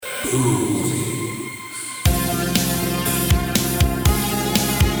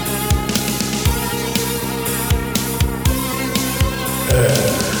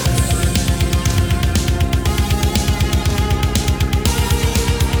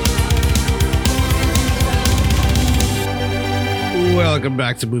Welcome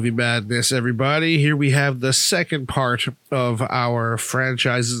back to Movie Madness, everybody. Here we have the second part of our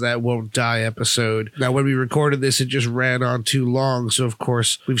Franchises That Won't Die episode. Now, when we recorded this, it just ran on too long, so of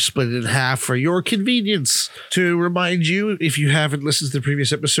course, we've split it in half for your convenience. To remind you, if you haven't listened to the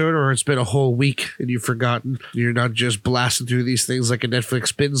previous episode, or it's been a whole week and you've forgotten, you're not just blasting through these things like a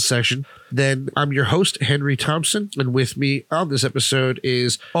Netflix binge session, then I'm your host, Henry Thompson, and with me on this episode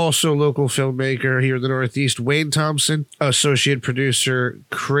is also local filmmaker here in the Northeast, Wayne Thompson, associate producer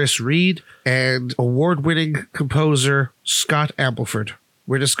Chris Reed, and award-winning composer Scott Ampleford.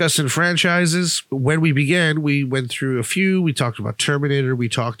 We're discussing franchises. When we began, we went through a few. We talked about Terminator. We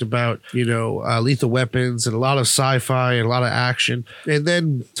talked about, Lethal Weapons and a lot of sci-fi and a lot of action. And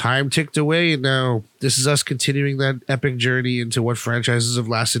then time ticked away, and now this is us continuing that epic journey into what franchises have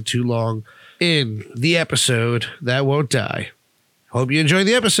lasted too long in the episode That Won't Die. Hope you enjoy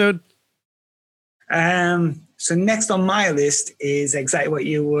the episode. So next on my list is exactly what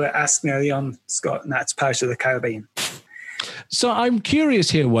you were asking early on, Scott, and that's Pirates of the Caribbean. So I'm curious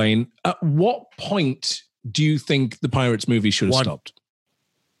here, Wayne, at what point do you think the Pirates movie should have stopped?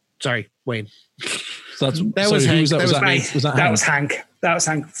 Sorry, Wayne. So that was Hank. That was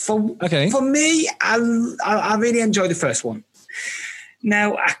Hank. For me, I really enjoyed the first one.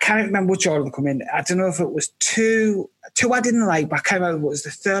 Now, I can't remember which order they come in. I don't know if it was two I didn't like, but I can't remember what was the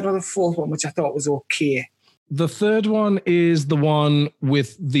third or the fourth one, which I thought was okay. The third one is the one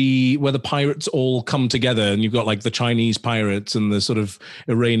with where the pirates all come together, and you've got like the Chinese pirates and the sort of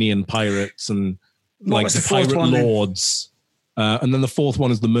Iranian pirates and like the pirate lords. And then the fourth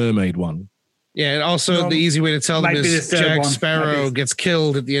one is the mermaid one. Yeah, and also the easy way to tell them is Jack Sparrow gets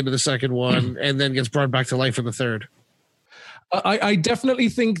killed at the end of the second one and then gets brought back to life in the third. I definitely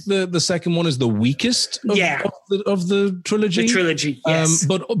think the second one is the weakest of the trilogy. The trilogy, yes.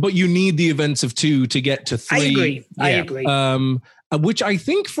 But you need the events of 2 to get to 3. I agree. Which I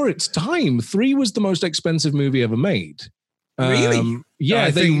think for its time, 3 was the most expensive movie ever made. Really?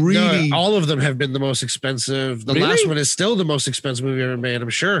 Yeah, all of them have been the most expensive. The last one is still the most expensive movie ever made, I'm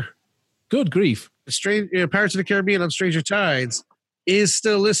sure. Good grief. Pirates of the Caribbean on Stranger Tides is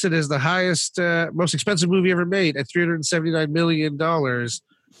still listed as the highest, most expensive movie ever made at $379 million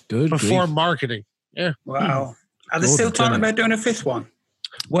before marketing. Yeah. Wow. Are they still talking about doing a fifth one?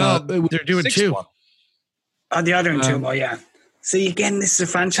 Well, they're doing 2. Oh, they are doing 2 more, yeah. See, again, this is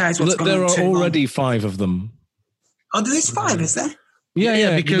a franchise. There are already 5 of them. Oh, there is 5, is there?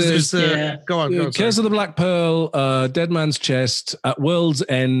 Yeah, because there's Go on. Curse of the Black Pearl, Dead Man's Chest, At World's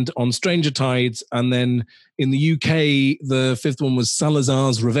End, on Stranger Tides, and then in the UK, the 5th one was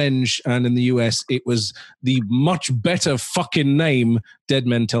Salazar's Revenge, and in the US, it was the much better fucking name, Dead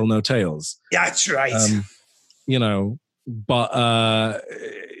Men Tell No Tales. Yeah, that's right. But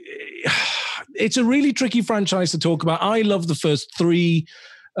it's a really tricky franchise to talk about. I love the first 3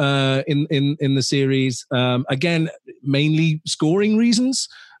 in the series. Again, mainly scoring reasons.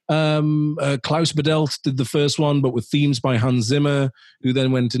 Klaus Badelt did the first one, but with themes by Hans Zimmer, who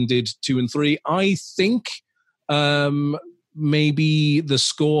then went and did 2 and 3. I think maybe the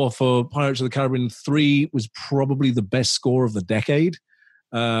score for Pirates of the Caribbean 3 was probably the best score of the decade.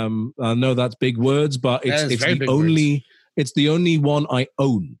 I know that's big words, but it's the only one I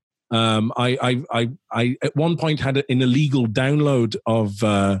own. I at one point had an illegal download of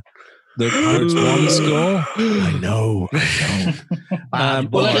the Pirates 1 score. I know.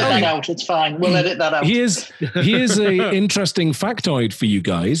 We'll edit that out. It's fine. We'll edit that out. Here's an interesting factoid for you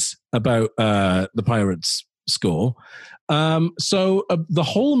guys about the Pirates score. So the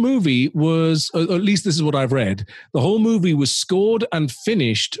whole movie was, or at least this is what I've read, the whole movie was scored and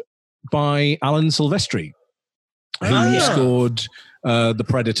finished by Alan Silvestri, who scored The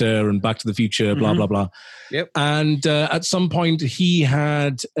Predator and Back to the Future, blah, blah, blah. Yep. And at some point, he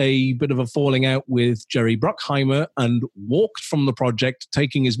had a bit of a falling out with Jerry Bruckheimer and walked from the project,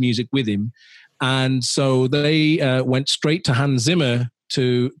 taking his music with him. And so they went straight to Hans Zimmer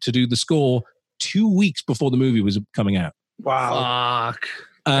to do the score 2 weeks before the movie was coming out. Wow. Fuck.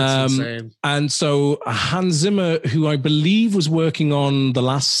 That's insane. And so Hans Zimmer, who I believe was working on The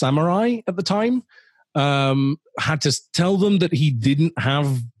Last Samurai at the time, had to tell them that he didn't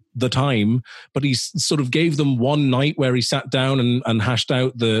have the time, but he sort of gave them one night where he sat down and hashed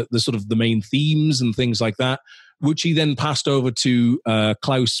out the sort of the main themes and things like that, which he then passed over to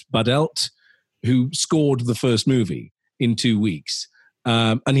Klaus Badelt, who scored the first movie in 2 weeks.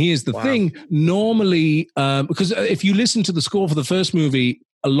 And here's the thing. Normally, because if you listen to the score for the first movie,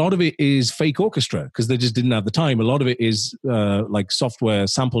 a lot of it is fake orchestra because they just didn't have the time. A lot of it is like software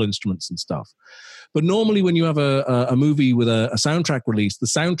sample instruments and stuff. But normally when you have a movie with a soundtrack release, the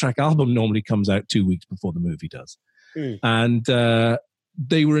soundtrack album normally comes out 2 weeks before the movie does. And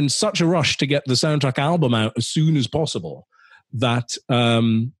they were in such a rush to get the soundtrack album out as soon as possible that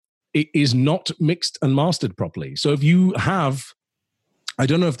it is not mixed and mastered properly. So if you have, I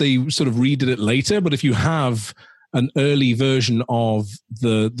don't know if they sort of redid it later, but if you have an early version of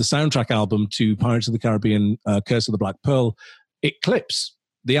the soundtrack album to Pirates of the Caribbean, Curse of the Black Pearl, it clips.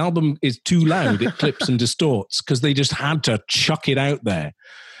 The album is too loud. It clips and distorts because they just had to chuck it out there.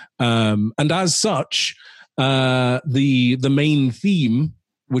 And as such, the main theme,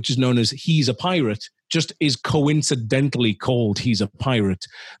 which is known as He's a Pirate, just is coincidentally called He's a Pirate.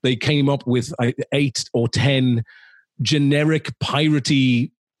 They came up with 8 or 10 generic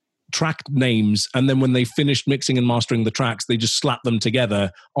piratey track names, and then when they finished mixing and mastering the tracks, they just slapped them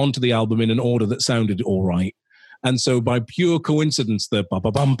together onto the album in an order that sounded all right. And so by pure coincidence, the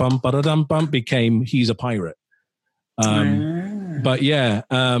ba-ba-bum bum ba-da-dum-bum became He's a Pirate. But yeah,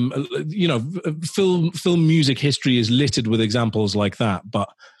 you know, film music history is littered with examples like that, but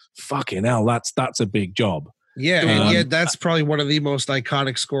fucking hell, that's a big job. Yeah, that's probably one of the most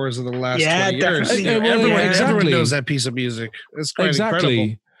iconic scores of the last 20 years. Everyone knows that piece of music. It's quite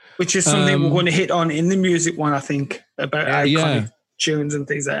incredible. Which is something we're going to hit on in the music one, I think, about iconic tunes and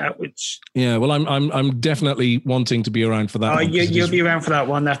things like that. Which well, I'm definitely wanting to be around for that. Oh, you'll be around for that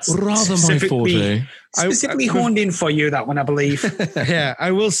one. That's rather my forte. Specifically honed in for you, that one, I believe. Yeah,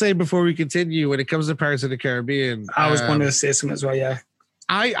 I will say before we continue, when it comes to Pirates of the Caribbean, I was going to say something as well. Yeah.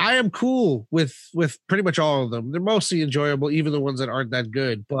 I am cool with pretty much all of them. They're mostly enjoyable, even the ones that aren't that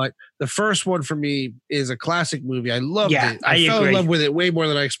good. But the first one for me is a classic movie. I loved it. I fell in love with it way more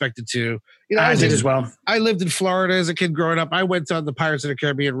than I expected to. You know, I did as well. I lived in Florida as a kid growing up. I went on the Pirates of the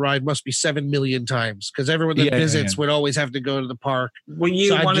Caribbean ride must be 7 million times because everyone that visits would always have to go to the park. Were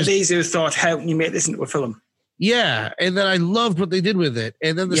you one of these who thought, how can you make this into a film? Yeah, and then I loved what they did with it.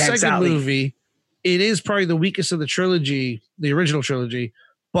 And then the second movie, it is probably the weakest of the trilogy, the original trilogy,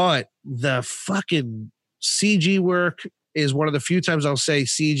 but the fucking CG work is one of the few times I'll say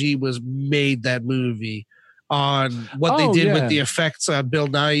CG was made that movie on what they did with the effects on Bill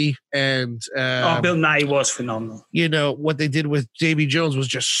Nighy. And Bill Nighy was phenomenal. You know, what they did with Davy Jones was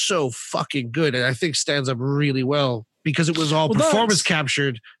just so fucking good. And I think stands up really well because it was all performance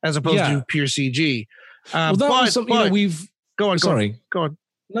captured as opposed to pure CG. Was something, you know, we've... Go on.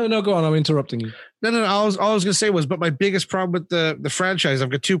 No, go on. I'm interrupting you. No. All I was going to say was, but my biggest problem with the franchise, I've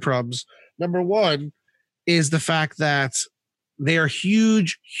got 2 problems. Number one is the fact that they are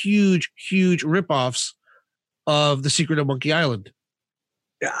huge ripoffs of The Secret of Monkey Island.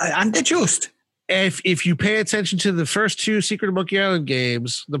 And they're just. If you pay attention to the first 2 Secret of Monkey Island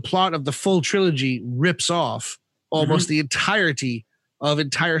games, the plot of the full trilogy rips off almost the entirety of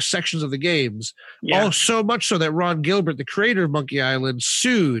entire sections of the games. Oh, so much so that Ron Gilbert, the creator of Monkey Island,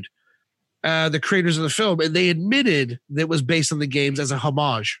 sued the creators of the film, and they admitted that it was based on the games as a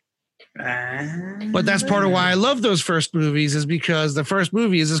homage. But that's part of why I love those first movies, is because the first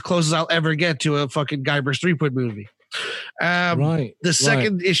movie is as close as I'll ever get to a fucking Guybrush Threepwood movie. The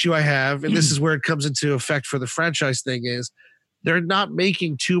second issue I have, and this is where it comes into effect for the franchise thing, is they're not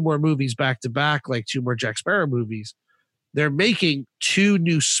making 2 more movies back to back, like 2 more Jack Sparrow movies. They're making 2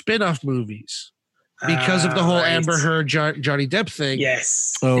 new spin-off movies because of the whole Amber Heard, Johnny Depp thing.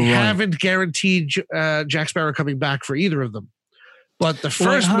 Yes. They haven't guaranteed Jack Sparrow coming back for either of them. But the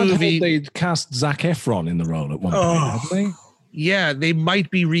first movie... They cast Zac Efron in the role at one point, haven't they? Yeah, they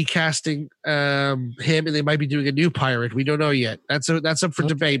might be recasting him, and they might be doing a new pirate. We don't know yet. That's up for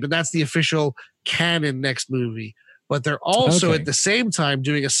debate, but that's the official canon next movie. But they're also at the same time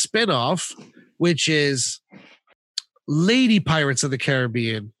doing a spin-off, which is Lady Pirates of the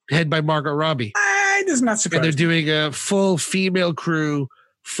Caribbean, head by Margot Robbie. It does not surprise me. And they're doing a full female crew,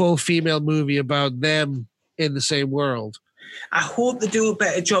 full female movie about them in the same world. I hope they do a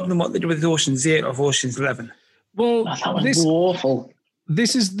better job than what they did with Ocean's 8 or Ocean's 11. Well, that was awful.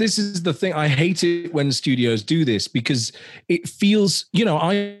 This is the thing. I hate it when studios do this because it feels, you know,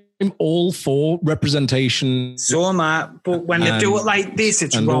 I'm all for representation. So am I, but when they do it like this,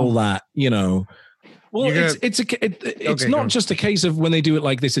 it's and wrong. All that, you know. Well, it's not just a case of when they do it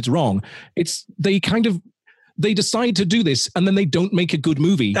like this, it's wrong. It's they kind of they decide to do this and then they don't make a good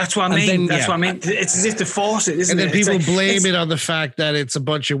movie. That's what I mean. That's what I mean. It's as if to force it, isn't it? And then people blame it on the fact that it's a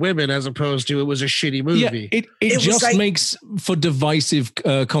bunch of women as opposed to it was a shitty movie. Yeah, it just makes for divisive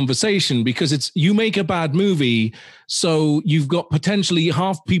conversation because you make a bad movie, so you've got potentially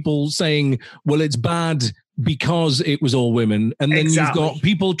half people saying, well, it's bad because it was all women. And then you've got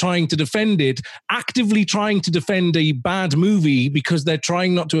people trying to defend it, actively trying to defend a bad movie because they're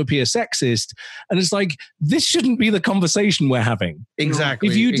trying not to appear sexist. And it's like, this shouldn't be the conversation we're having. Exactly.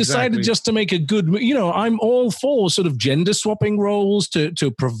 If you decided just to make a good, I'm all for sort of gender swapping roles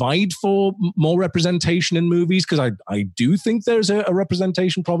to provide for more representation in movies, because I do think there's a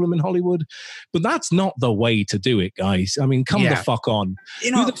representation problem in Hollywood, but that's not the way to do it, guys. I mean, come the fuck on.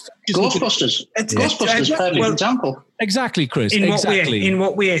 Ghostbusters. It's Ghostbusters. Perfect example. Exactly, Chris. In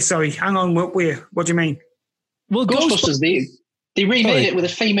what way? Sorry, hang on. What way? What do you mean? Well, Ghostbusters, they remade it with a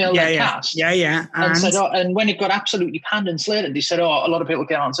female cast. Yeah. And when it got absolutely panned and slated, they said, a lot of people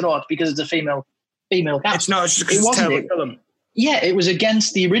get on and said, it's because it's a female cast. It's not just because it's a terrible film. Yeah, it was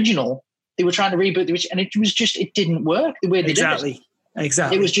against the original. They were trying to reboot the original, and it didn't work the way they did it.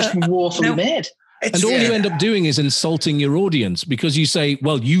 Exactly. It was just woefully made. And all you end up doing is insulting your audience because you say,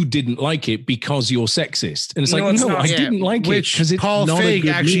 well, you didn't like it because you're sexist. And it's I didn't like it because it's Paul not Feig a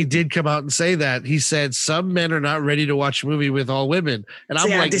good actually movie. did come out and say that. He said some men are not ready to watch a movie with all women. And I'm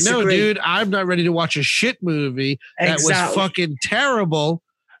like, no, dude, I'm not ready to watch a shit movie that was fucking terrible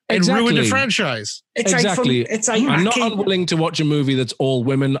and ruined the franchise. I'm not unwilling to watch a movie that's all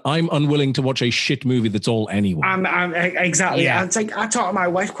women. I'm unwilling to watch a shit movie that's all anyone. Exactly. Yeah. It's like I talk to my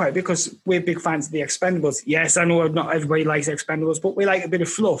wife quite because we're big fans of the Expendables. Yes, I know not everybody likes Expendables, but we like a bit of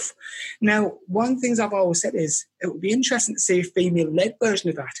fluff. Now, one of the things I've always said is it would be interesting to see a female-led version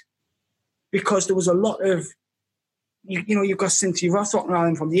of that, because there was a lot of, you've got Cynthia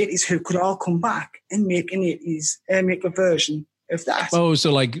Rothrock from the 80s who could all come back and make make a version of that. Oh,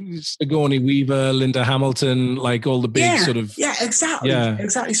 so like Sigourney Weaver, Linda Hamilton, like all the big sort of... Yeah, exactly. Yeah.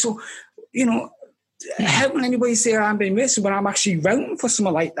 Exactly. So, how can anybody say I'm being racist when I'm actually rooting for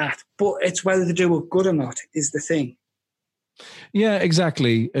someone like that? But it's whether they do it good or not is the thing. Yeah,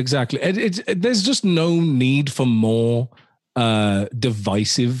 exactly. There's just no need for more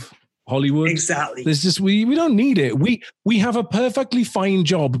divisive Hollywood. Exactly. There's just we don't need it. We have a perfectly fine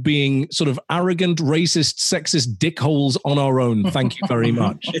job being sort of arrogant, racist, sexist dickholes on our own. Thank you very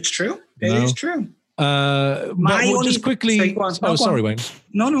much. It's true. It is true. Just quickly. Sorry, Wayne.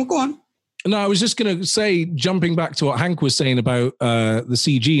 No, go on. No, I was just going to say, jumping back to what Hank was saying about the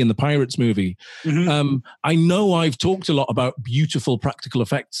CG in the Pirates movie. Mm-hmm. I know I've talked a lot about beautiful practical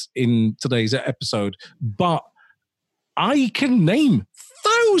effects in today's episode, but I can name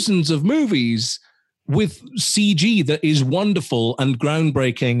thousands of movies with CG that is wonderful and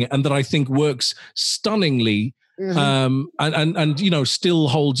groundbreaking and that I think works stunningly. Mm-hmm. And still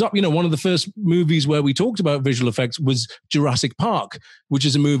holds up. One of the first movies where we talked about visual effects was Jurassic Park, which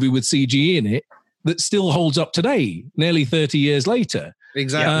is a movie with CG in it that still holds up today, nearly 30 years later.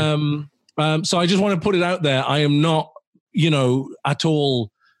 Exactly. So I just want to put it out there. I am not, at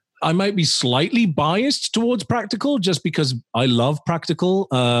all. I might be slightly biased towards practical just because I love practical.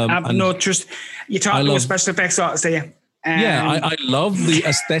 You're talking about special effects artists, are you? I love the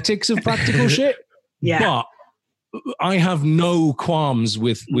aesthetics of practical shit. Yeah. But I have no qualms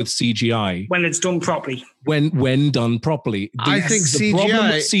with CGI when it's done properly. When done properly, I think the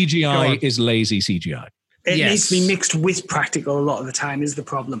problem with CGI is lazy CGI. It needs to be mixed with practical a lot of the time. Is the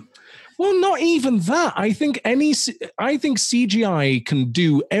problem? Well, not even that. I think CGI can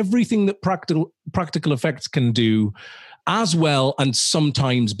do everything that practical effects can do, as well and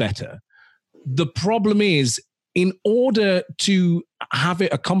sometimes better. The problem is, in order to have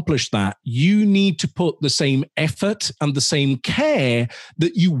it accomplish that, you need to put the same effort and the same care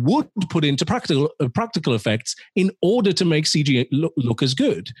that you would put into practical effects in order to make CG look as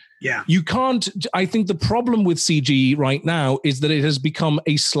good. Yeah. You can't. I think the problem with CG right now is that it has become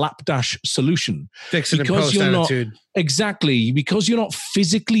a slapdash solution. Fix it in post attitude. Exactly, because you're not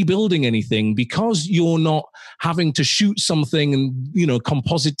physically building anything, because you're not having to shoot something and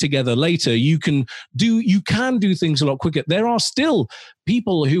composite together later. You can do things a lot quicker. There are still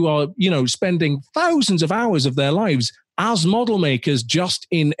people who are spending thousands of hours of their lives as model makers just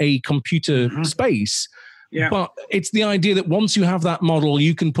in a computer space. Yeah. But it's the idea that once you have that model,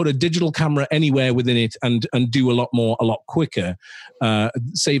 you can put a digital camera anywhere within it and do a lot more, a lot quicker,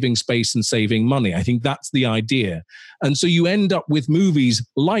 saving space and saving money. I think that's the idea. And so you end up with movies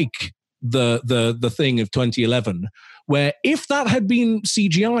like the Thing of 2011, where if that had been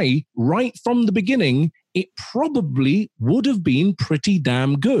CGI right from the beginning, it probably would have been pretty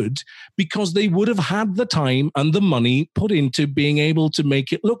damn good because they would have had the time and the money put into being able to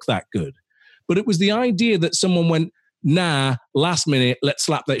make it look that good. But it was the idea that someone went, nah, last minute, let's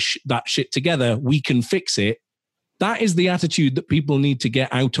slap that shit together. We can fix it. That is the attitude that people need to get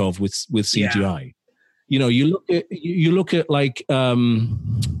out of with CGI. Yeah. You know, you look at like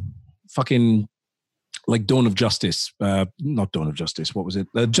fucking like Dawn of Justice, not Dawn of Justice. What was it?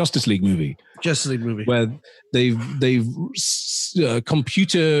 The Justice League movie. Justice League movie, where they've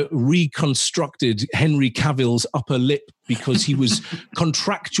computer reconstructed Henry Cavill's upper lip because he was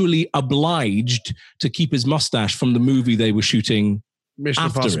contractually obliged to keep his mustache from the movie they were shooting. Mission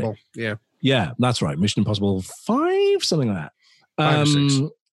Impossible. Yeah. Yeah, that's right. Mission Impossible 5, something like that. 5 or 6.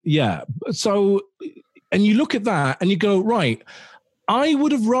 Yeah. So, and you look at that and you go, right, I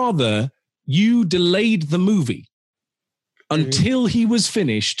would have rather you delayed the movie until he was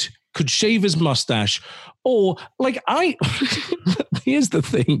finished, could shave his mustache, or like here's the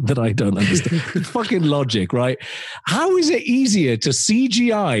thing that I don't understand. Fucking logic, right? How is it easier to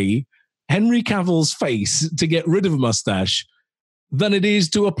CGI Henry Cavill's face to get rid of a mustache than it is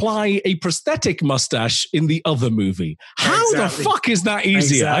to apply a prosthetic mustache in the other movie? How the fuck is that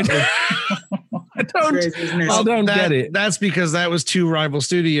easier? Exactly. I don't get it. That's because that was 2 rival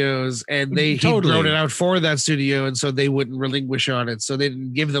studios, and he wrote it out for that studio, and so they wouldn't relinquish on it. So they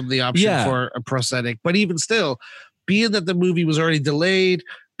didn't give them the option for a prosthetic. But even still, being that the movie was already delayed,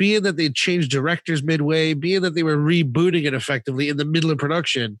 being that they changed directors midway, being that they were rebooting it effectively in the middle of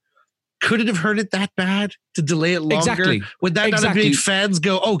production, could it have hurt it that bad to delay it longer? Exactly. Would that not have made fans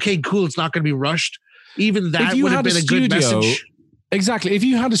go, okay, cool, it's not going to be rushed? Even that would have been a good message. Exactly. If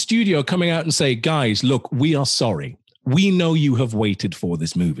you had a studio coming out and say, guys, look, we are sorry. We know you have waited for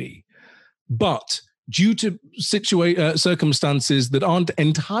this movie, but due to circumstances that aren't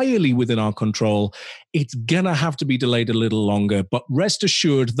entirely within our control, it's going to have to be delayed a little longer. But rest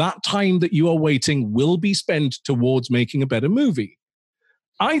assured, that time that you are waiting will be spent towards making a better movie.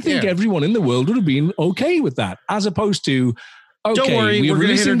 I think everyone in the world would have been okay with that, as opposed to, okay, don't worry, we're going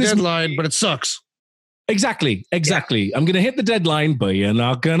to hit our deadline, but it sucks. Exactly. Yeah. I'm going to hit the deadline, but you're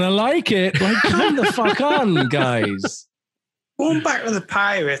not going to like it. Like, come the fuck on, guys. Going back to the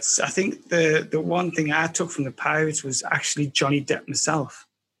Pirates, I think the one thing I took from the Pirates was actually Johnny Depp himself.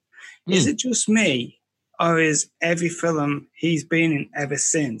 Is it just me, or is every film he's been in ever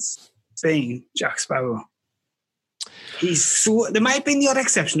since been Jack Sparrow? There might have been the odd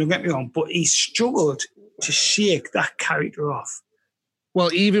exception, don't get me wrong, but he struggled to shake that character off. Well,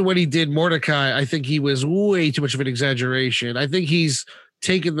 even when he did Mordecai, I think he was way too much of an exaggeration. I think he's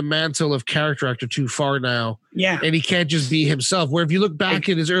taken the mantle of character actor too far now. Yeah. And he can't just be himself. Where if you look back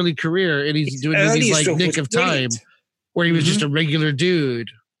in his early career and he's doing movies like Nick of Time, where he was just a regular dude,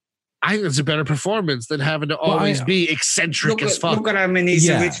 I think it's a better performance than having to always be eccentric as fuck. Look at him in his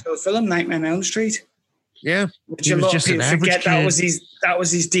original film, Nightmare on Elm Street. Yeah. Which a lot of people forget that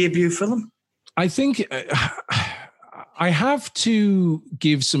was his debut film. I think I have to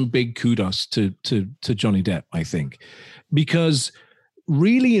give some big kudos to Johnny Depp, I think, because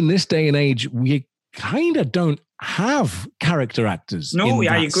really in this day and age, we kind of don't have character actors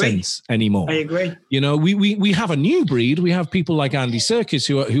sense anymore. I agree. You know, we have a new breed. We have people like Andy Serkis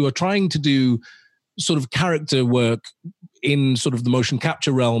who are trying to do sort of character work in sort of the motion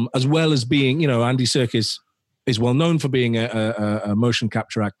capture realm, as well as being, you know, Andy Serkis is well known for being a motion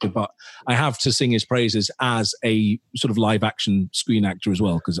capture actor, but I have to sing his praises as a sort of live action screen actor as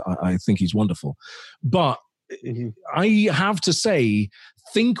well, because I think he's wonderful. But I have to say,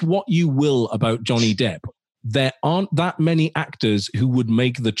 think what you will about Johnny Depp. There aren't that many actors who would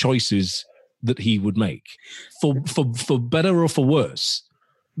make the choices that he would make, for better or for worse.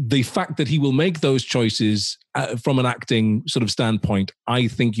 The fact that he will make those choices from an acting sort of standpoint, I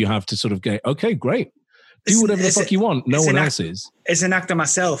think you have to sort of go, okay, great. Do whatever the fuck you want. No one else is. As an actor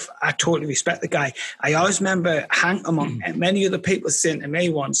myself, I totally respect the guy. I always remember Hank, among many other people, saying to me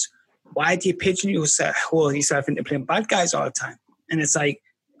once, why do you pigeonhole yourself into playing bad guys all the time? And it's like,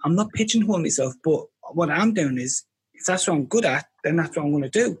 I'm not pigeonholing myself, but what I'm doing is, if that's what I'm good at, then that's what I'm going to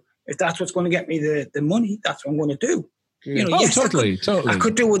do. If that's what's going to get me the money, that's what I'm going to do. You know, totally. I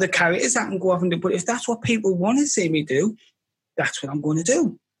could do with the characters, I can go off and do, but if that's what people want to see me do, that's what I'm going to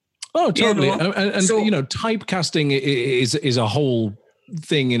do. Oh, totally. You know? And so, you know, typecasting is a whole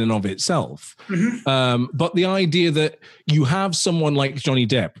thing in and of itself. But the idea that you have someone like Johnny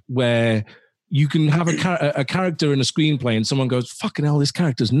Depp, where you can have a character in a screenplay and someone goes, fucking hell, this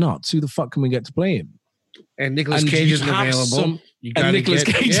character's nuts. Who the fuck can we get to play him? And Nicolas Cage isn't available. Nicolas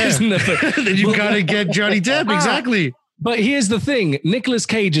Cage isn't available. Then you've got to get Johnny Depp, exactly. But here's the thing. Nicolas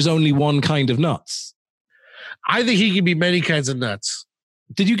Cage is only one kind of nuts. I think he can be many kinds of nuts.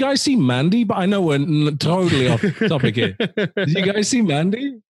 Did you guys see Mandy? But I know we're totally off topic here. Did you guys see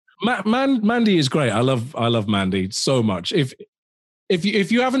Mandy? Mandy is great. I love Mandy so much. If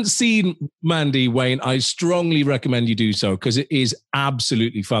you haven't seen Mandy, Wayne, I strongly recommend you do so because it is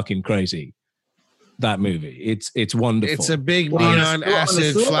absolutely fucking crazy. That movie, it's wonderful. It's a big neon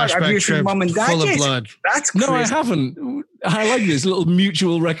acid flashback trip full of blood. That's crazy. No, I haven't. I like this little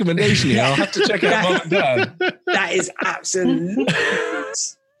mutual recommendation here. I'll have to check out Mom and Dad. That is absolutely.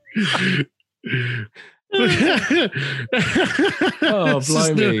 Oh,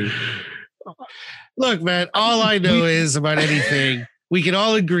 blimey. Look, man, all I know is about anything, we can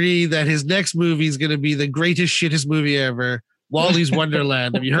all agree that his next movie is going to be the greatest, shittest movie ever, Wally's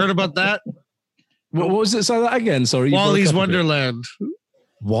Wonderland. Have you heard about that? What was it? Say that again. Sorry. Wally's Wonderland.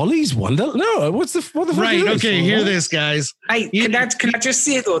 Wally's Wonderland? No, what the fuck right, is this? Okay, hear this, guys. Hey, can I just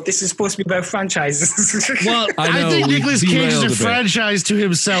say, though, this is supposed to be about franchises. Well, I think Nicolas Cage is a franchise to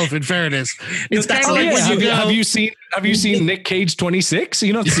himself, in fairness. It's kind of like when you go... Have you seen Nick Cage 26?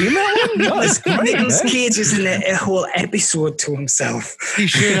 You not seen that one? No, Nicolas Cage is in a whole episode to himself. He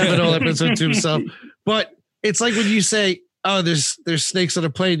should have an whole episode to himself. But it's like when you say, oh, there's snakes on a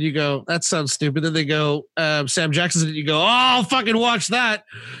plane. You go, that sounds stupid. Then they go, Sam Jackson's in it. You go, oh, I'll fucking watch that.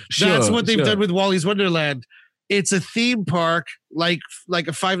 That's what they've done with Wally's Wonderland. It's a theme park, like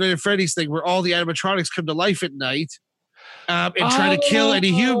a Five Nights at Freddy's thing, where all the animatronics come to life at night and try to kill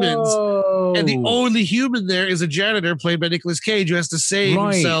any humans. And the only human there is a janitor played by Nicolas Cage who has to save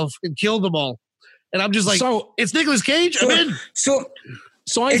himself and kill them all. And I'm just like, it's Nicolas Cage. I'm in. So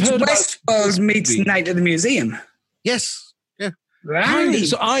I've heard Westworld meets Night at the Museum. Yes. Right.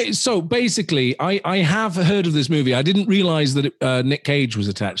 So basically, I have heard of this movie. I didn't realize that Nick Cage was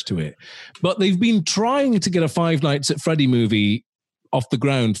attached to it, but they've been trying to get a Five Nights at Freddy movie off the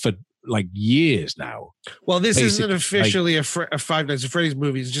ground for like years now. Well, this isn't officially a Five Nights at Freddy's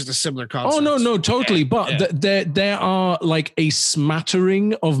movie. It's just a similar concept. Oh no, totally. Yeah, but there are like a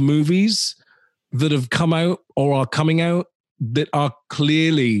smattering of movies that have come out or are coming out that are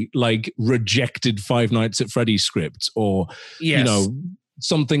clearly like rejected Five Nights at Freddy's scripts, or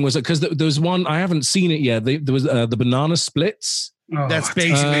something was because there was one, I haven't seen it yet. There was the Banana Splits. That's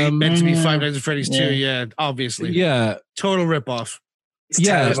basically meant to be Five Nights at Freddy's too. Yeah, obviously. Yeah, total ripoff.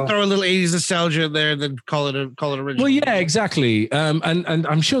 Just throw a little 80s nostalgia in there and then call it original. Well, yeah, exactly. And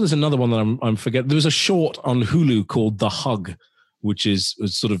I'm sure there's another one that I'm forgetting. There was a short on Hulu called The Hug, which is a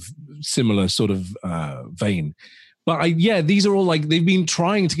sort of similar sort of vein. But these are all like, they've been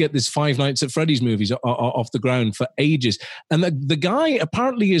trying to get this Five Nights at Freddy's movies off the ground for ages. And the guy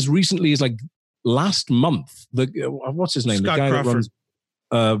apparently as recently as like last month, what's his name? Scott the guy Crawford.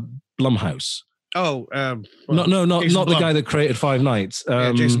 That runs Blumhouse. Oh, not the guy that created Five Nights.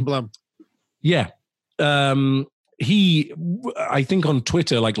 Jason Blum. Yeah. He, I think on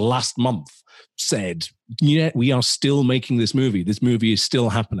Twitter, like last month said, yeah, we are still making this movie. This movie is still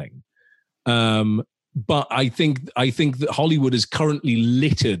happening. But I think that Hollywood is currently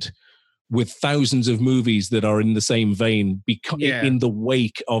littered with thousands of movies that are in the same vein in the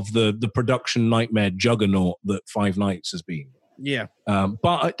wake of the production nightmare juggernaut that Five Nights has been. Yeah.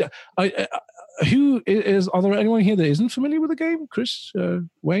 But are there anyone here that isn't familiar with the game? Chris,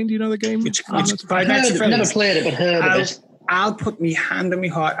 Wayne, do you know the game? Which Five Nights at Freddy's? Never played it, but heard of it. I'll put my hand on my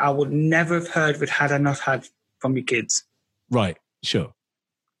heart. I would never have heard of it had I not had from my kids. Right. Sure.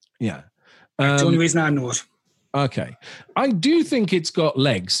 Yeah. That's the only reason I know it. Okay. I do think it's got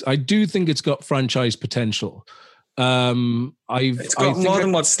legs. I do think it's got franchise potential. It's got more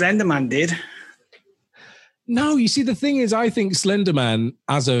than what Slenderman did. No, you see, the thing is, I think Slenderman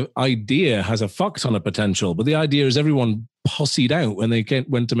as an idea has a fuck ton of potential, but the idea is everyone pussied out when they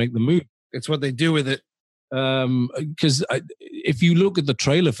went to make the movie. It's what they do with it. Because if you look at the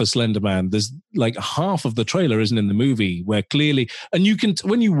trailer for Slenderman, there's like half of the trailer isn't in the movie, where clearly, and you can,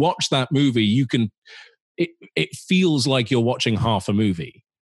 when you watch that movie, it feels like you're watching half a movie.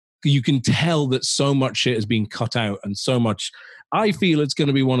 You can tell that so much shit has been cut out, and so much. I feel it's going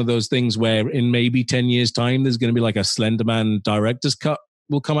to be one of those things where in maybe 10 years' time, there's going to be like a Slenderman director's cut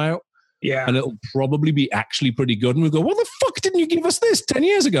will come out. Yeah. And it'll probably be actually pretty good. And we'll go, what the fuck didn't you give us this 10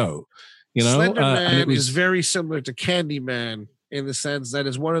 years ago? You know, Slenderman is very similar to Candyman in the sense that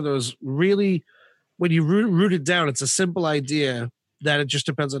it's one of those really, when you root it down, it's a simple idea that it just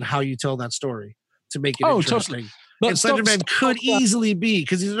depends on how you tell that story to make it interesting. Totally. But and Slenderman could easily be,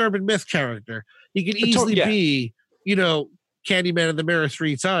 because he's an urban myth character, he could easily be, Candyman in the Mirror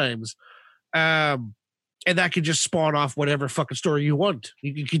 3 times. And that could just spawn off whatever fucking story you want.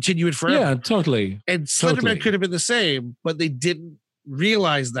 You can continue it forever. Yeah, totally. And Slenderman could have been the same, but they didn't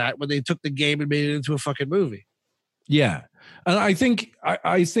realize that when they took the game and made it into a fucking movie. Yeah. And I think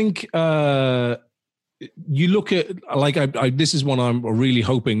you look at, like, this is one I'm really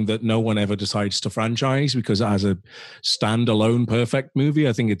hoping that no one ever decides to franchise, because as a standalone perfect movie,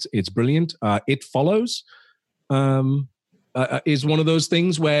 I think it's brilliant. It Follows is one of those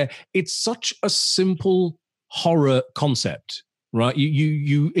things where it's such a simple horror concept, right?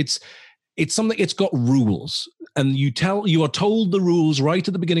 It's something, it's got rules, and you are told the rules right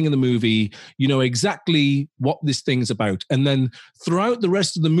at the beginning of the movie. You know exactly what this thing's about. And then throughout the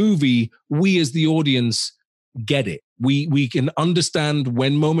rest of the movie, we as the audience get it. We can understand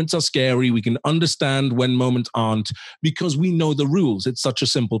when moments are scary. We can understand when moments aren't, because we know the rules. It's such a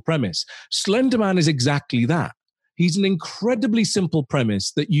simple premise. Slender Man is exactly that. He's an incredibly simple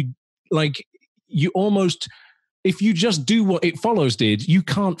premise that you almost, if you just do what It Follows did, you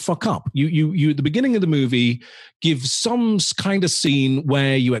can't fuck up. You at the beginning of the movie give some kind of scene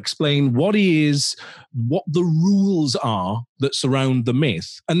where you explain what he is, what the rules are that surround the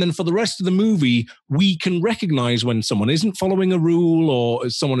myth. And then for the rest of the movie, we can recognize when someone isn't following a rule, or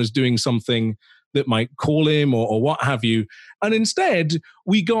someone is doing something that might call him, or what have you. And instead,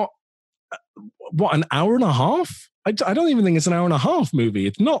 we got, an hour and a half? I don't even think it's an hour and a half movie.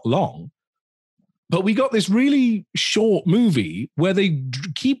 It's not long. But we got this really short movie where they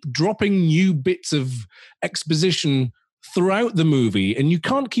keep dropping new bits of exposition throughout the movie, and you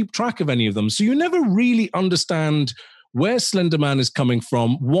can't keep track of any of them. So you never really understand where Slender Man is coming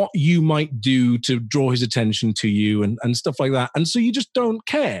from, what you might do to draw his attention to you, and stuff like that. And so you just don't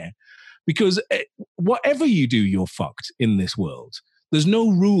care, because whatever you do, you're fucked in this world. There's no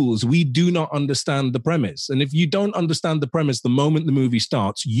rules. We do not understand the premise. And if you don't understand the premise the moment the movie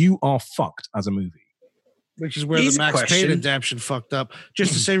starts, you are fucked as a movie. Which is where the Max Payne adaptation fucked up.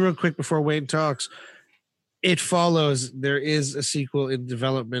 Just to say real quick before Wayne talks, It Follows, there is a sequel in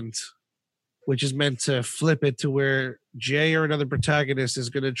development, which is meant to flip it to where Jay or another protagonist is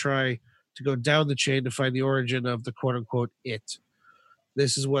going to try to go down the chain to find the origin of the quote-unquote it.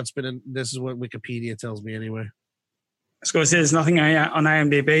 This is what Wikipedia tells me anyway. I was going to say there's nothing on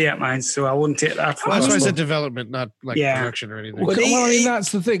IMDb yet, mine, so I wouldn't take that. That's why I said development, not production or anything. Well, I mean,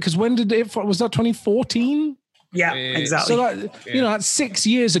 that's the thing, because when did was that 2014? Yeah, exactly. So that's 6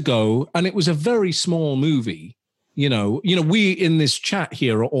 years ago, and it was a very small movie. You know, we in this chat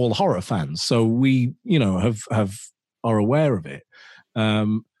here are all horror fans, so we, are aware of it.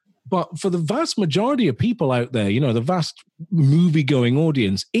 But for the vast majority of people out there, the vast movie-going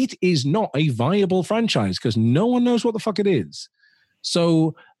audience, it is not a viable franchise because no one knows what the fuck it is.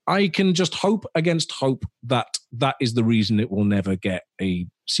 So I can just hope against hope that that is the reason it will never get a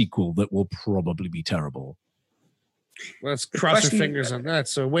sequel that will probably be terrible. Let's cross your fingers on that.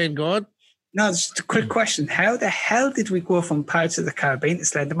 So Wayne, go on. No, just a quick question. How the hell did we go from Pirates of the Caribbean to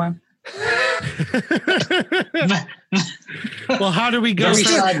Slender Man? Well, how do we go? I'm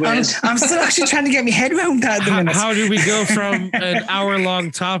still actually trying to get my head around that at the minute. How do we go from an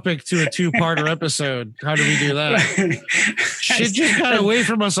hour-long topic to a two-parter episode? How do we do that? Shit just got away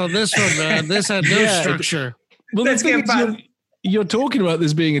from us on this one, man. This had no structure. Well, let's get back. You're talking about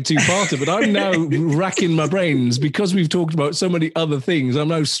this being a two-parter, but I'm now racking my brains because we've talked about so many other things. I'm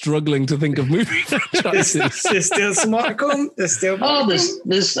now struggling to think of movie franchises. There's still some more to come. There's I've got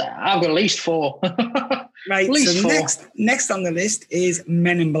at least 4. Right. So next on the list is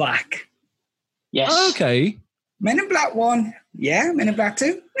Men in Black. Yes. Okay. Men in Black 1. Yeah. Men in Black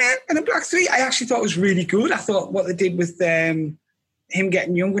 2. Yeah. Men in Black 3. I actually thought was really good. I thought what they did with him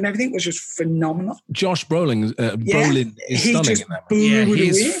getting younger and everything was just phenomenal. Josh Brolin is stunning in that. Yeah,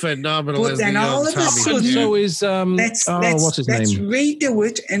 he's phenomenal. But then all of a sudden, so is what's his name? Let's redo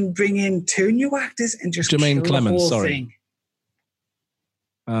it and bring in 2 new actors and just Jermaine kill Clemens. the whole Sorry. thing.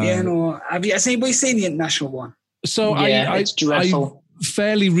 Has anybody seen the international one? So it's dreadful. I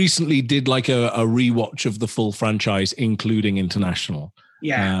fairly recently did like a rewatch of the full franchise, including international.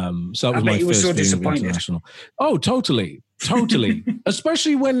 Yeah. So that was my first viewing of international. Oh, totally.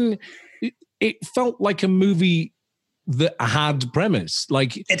 Especially when it felt like a movie that had premise.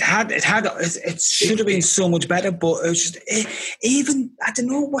 Like it should have been so much better, but it was just even I don't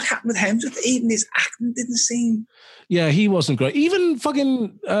know what happened with Hemsworth. Even his acting didn't seem. Yeah, he wasn't great. Even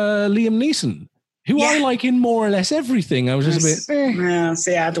fucking Liam Neeson, who I like in more or less everything. I was just a bit. No,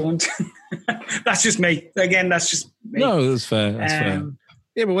 see, I don't. That's just me. Again, that's just me. No, that's fair. That's fair.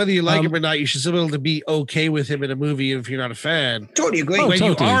 Yeah, but whether you like him or not, you should still be able to be okay with him in a movie if you're not a fan. Totally agree. When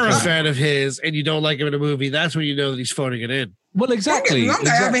you are a fan of his and you don't like him in a movie, that's when you know that he's phoning it in. Well, exactly.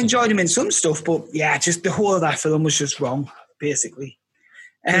 I have enjoyed him in some stuff, but yeah, just the whole of that film was just wrong, basically.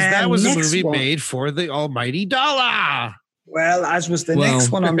 Because that was a movie made for the almighty dollar. Well, as was the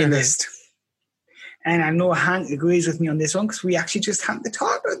next one on my list. And I know Hank agrees with me on this one because we actually just happened to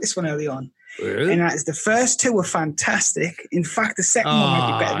talk about this one early on. Really? And that is the first two were fantastic. In fact, the second one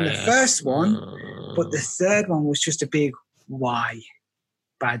might be better than the first one, but the third one was just a big why.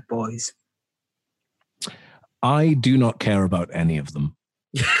 Bad Boys. I do not care about any of them.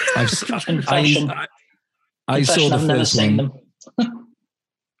 I saw the first one.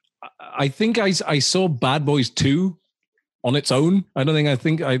 I think I saw Bad Boys 2 on its own. I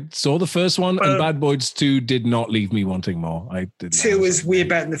think I saw the first one, and Bad Boys 2 did not leave me wanting more. I did. 2 is way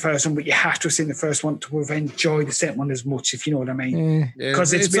better than the first one, but you have to have seen the first one to have enjoyed the second one as much, if you know what I mean.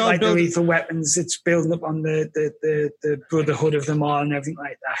 Because it's a bit like the Lethal Weapons. It's building up on the brotherhood of them all and everything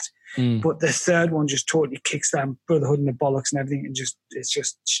like that. But the third one just totally kicks that brotherhood and the bollocks and everything, and it's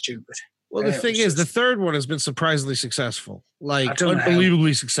just stupid. Well, the thing is, the third one has been surprisingly successful, like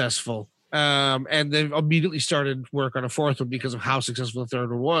unbelievably successful. And they've immediately started work on a fourth one because of how successful the third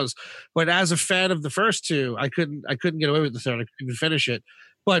one was. But as a fan of the first two, I couldn't get away with the third. I couldn't even finish it.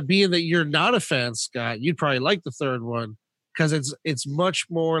 But being that you're not a fan, Scott, you'd probably like the third one because it's much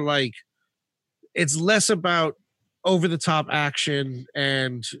more like, it's less about over the top action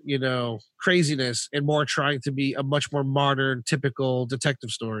and, craziness, and more trying to be a much more modern, typical detective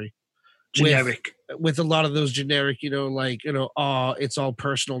story. Generic. With a lot of those generic, it's all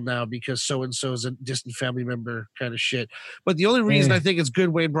personal now because so-and-so is a distant family member kind of shit. But the only reason I think it's good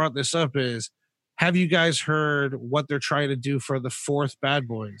Wayne brought this up is, have you guys heard what they're trying to do for the fourth Bad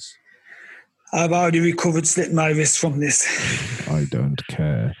Boys? I've already recovered slitting my wrist from this. I don't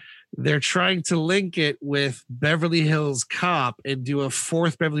care. They're trying to link it with Beverly Hills Cop and do a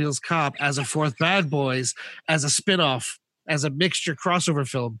fourth Beverly Hills Cop as a fourth Bad Boys, as a spinoff, as a mixture crossover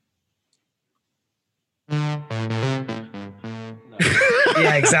film.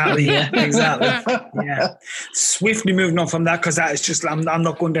 Yeah, exactly. Yeah. Swiftly moving on from that, because that is just, I'm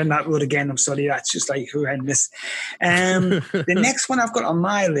not going down that road again. I'm sorry. That's just like horrendous. The next one I've got on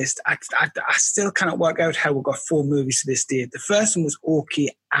my list, I still cannot work out how we got 4 movies to this day. The first one was okay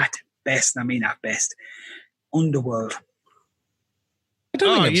at best. I mean, at best. Underworld. I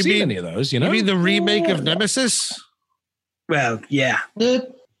don't think I've seen any of those, You mean the remake of Nemesis? Well, yeah.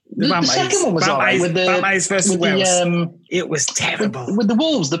 The second one was all right. With the Vampires versus Werewolves. It was terrible. With the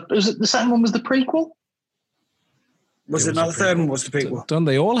wolves. The second one was the prequel? Was it not the third one was the prequel? Don't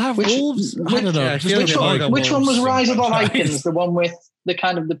they all have wolves? I don't know. Which one was Rise of the Lycans? The one with the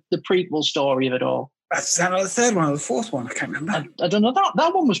kind of the prequel story of it all? That's not the third one or the fourth one. I can't remember. I don't know.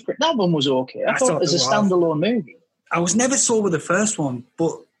 That one was okay. I thought it was a standalone movie. I was never sold with the first one,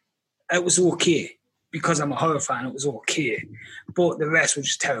 but it was okay. Because I'm a horror fan, it was okay. But the rest was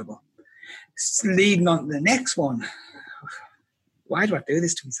just terrible. Leading on to the next one. Why do I do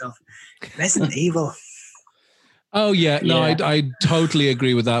this to myself? Resident Evil. Oh, yeah. No, I totally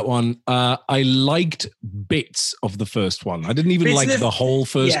agree with that one. I liked bits of the first one. I didn't even like the whole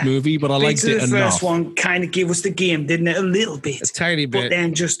first movie, but I liked it enough. The first one kind of gave us the game, didn't it? A little bit. A tiny bit. But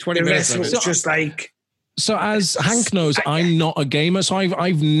then just 20 minutes was just like... So as Hank knows, I'm not a gamer, so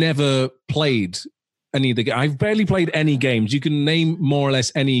I've never played any of the. I've barely played any games. You can name more or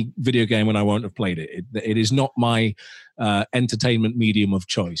less any video game, and I won't have played it. It is not my entertainment medium of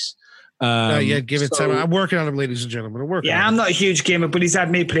choice. Give it time. I'm working on it, ladies and gentlemen. I'm not a huge gamer, but he's had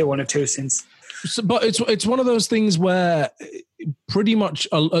me play 1 or 2 since. So, but it's one of those things where pretty much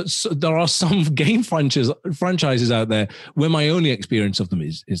there are some game franchises out there where my only experience of them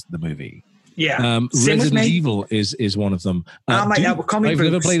is the movie. Yeah, Resident Evil is one of them. I've never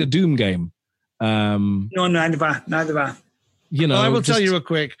played a Doom game. No, neither have I. I will tell you real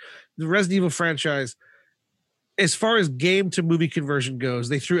quick. The Resident Evil franchise, as far as game to movie conversion goes,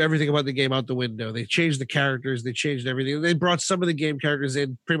 they threw everything about the game out the window. They changed the characters. They changed everything. They brought some of the game characters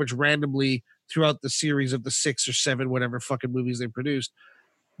in pretty much randomly throughout the series of the 6 or 7, whatever fucking movies they produced.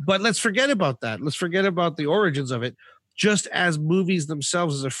 But let's forget about that. Let's forget about the origins of it. Just as movies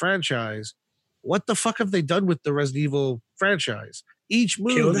themselves as a franchise, what the fuck have they done with the Resident Evil franchise? Each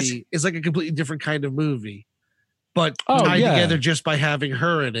movie is like a completely different kind of movie, but tied together just by having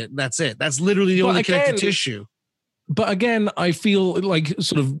her in it. And that's it. That's literally the only connected tissue. But again, I feel like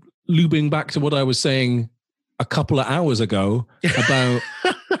sort of looping back to what I was saying a couple of hours ago about...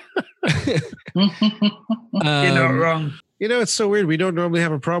 You're not wrong. It's so weird. We don't normally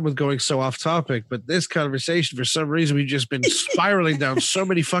have a problem with going so off topic, but this conversation, for some reason, we've just been spiraling down so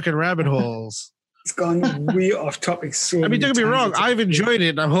many fucking rabbit holes. It's gone way off topic. Don't get me wrong. I've enjoyed it,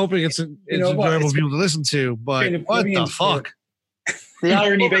 and I'm hoping it's enjoyable for people to listen to. But what the fuck? The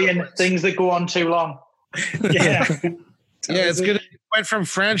irony being things that go on too long. Yeah, it's good. It went from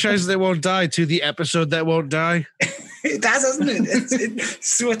franchises that won't die to the episode that won't die. It does, doesn't it? It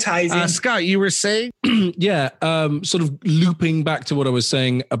so ties in. Scott, you were saying? Yeah, sort of looping back to what I was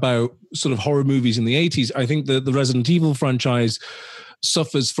saying about sort of horror movies in the 80s, I think the Resident Evil franchise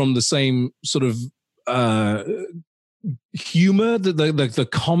suffers from the same sort of humor, the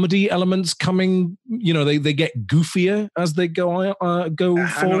comedy elements coming, they get goofier as they go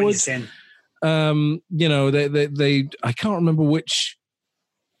forward. I can't remember which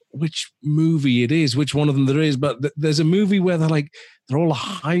movie it is, which one of them there is, but there's a movie where they're all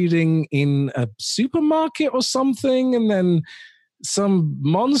hiding in a supermarket or something, and then some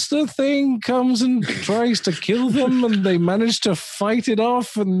monster thing comes and tries to kill them, and they manage to fight it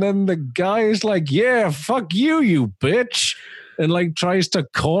off, and then the guy is like, yeah, fuck you bitch, and tries to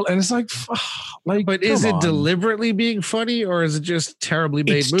call, and it's but is it deliberately being funny, or is it just terribly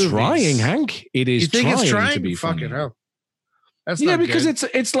made movies? It's trying, Hank. It is. You think it's trying to be funny? Fucking hell. That's because good.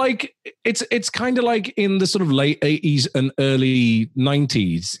 it's kind of like in the sort of late 80s and early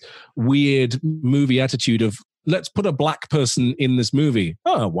 90s weird movie attitude of, let's put a black person in this movie.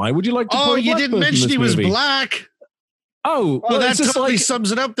 Oh, why would you like to put a black person in this movie? Oh, you didn't mention he was black. Oh, well, that totally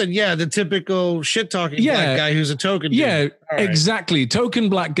sums it up then. Yeah, the typical shit-talking black guy who's a token dude. Yeah, right. Exactly. Token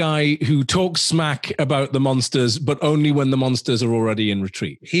black guy who talks smack about the monsters, but only when the monsters are already in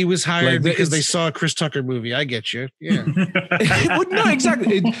retreat. He was hired because they saw a Chris Tucker movie. I get you. Yeah. No,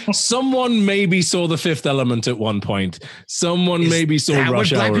 exactly. Someone maybe saw The Fifth Element at one point. Someone maybe saw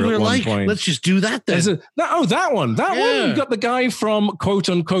Rush Hour at one point. Let's just do that then. That one. We've got the guy from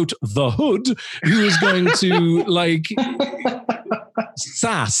quote-unquote The Hood who is going to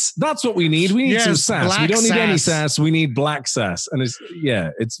sass. That's what we need. We need some sass. We don't need any sass. We need black sass. And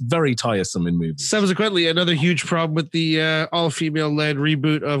it's very tiresome in movies. Subsequently, another huge problem with the all-female led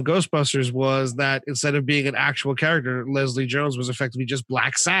reboot of Ghostbusters was that instead of being an actual character, Leslie Jones was effectively just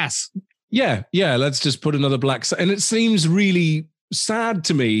black sass. Yeah. Let's just put another black sass. And it seems really sad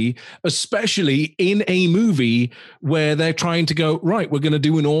to me, especially in a movie where they're trying to go, right, we're going to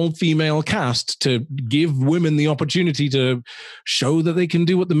do an all-female cast to give women the opportunity to show that they can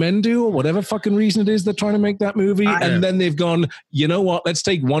do what the men do, or whatever fucking reason it is they're trying to make that movie. And then they've gone, you know what, let's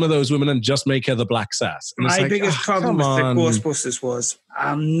take one of those women and just make her the black sass. And my biggest problem with the Ghostbusters was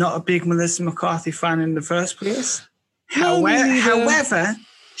I'm not a big Melissa McCarthy fan in the first place. However,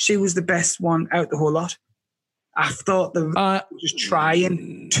 she was the best one out the whole lot. I thought they were just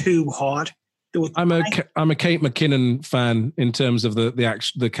trying too hard. I'm a Kate McKinnon fan in terms of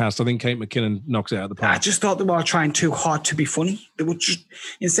the cast. I think Kate McKinnon knocks it out of the park. I just thought they were trying too hard to be funny. They were just,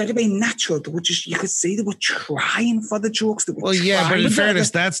 instead of being natural, you could see they were trying for the jokes. But in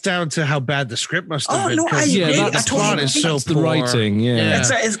fairness, that's down to how bad the script must have been. No, I agree. The plot is so poor. The writing,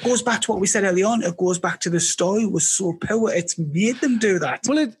 it goes back to what we said early on. It goes back to the story was so poor. It's made them do that.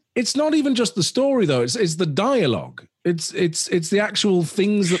 Well, it's not even just the story though. It's the dialogue. It's the actual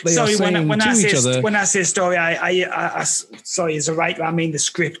things that they are saying to each other. When I say story, I sorry, as a writer, I mean the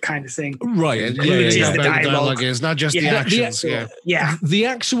script kind of thing. Right. The dialogue is not just the actions. The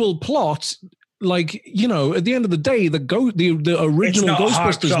actual plot, at the end of the day, the original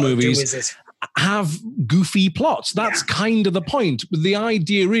Ghostbusters movies have goofy plots. That's kind of the point. But the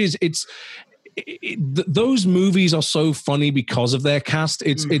idea is those movies are so funny because of their cast.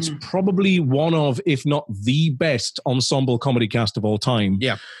 It's probably one of, if not the best ensemble comedy cast of all time.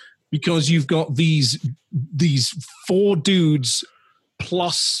 Yeah, because you've got these four dudes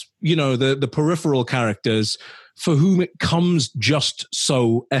plus the peripheral characters for whom it comes just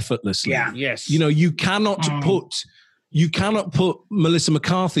so effortlessly. Yeah. Yes. You cannot put Melissa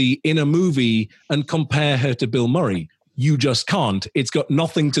McCarthy in a movie and compare her to Bill Murray. You just can't. It's got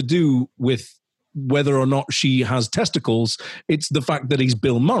nothing to do with whether or not she has testicles. It's the fact that he's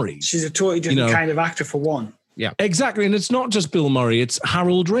Bill Murray. She's a totally different kind of actor for one. Yeah, exactly. And it's not just Bill Murray. It's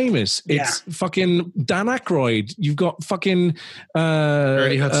Harold Ramis. It's fucking Dan Aykroyd. You've got fucking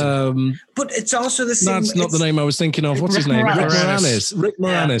Ernie Hudson. But it's also the same. That's not the name I was thinking of. What's his name? Rick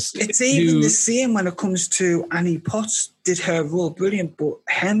Moranis. Yeah. It's even the same when it comes to Annie Potts. Did her role brilliant, but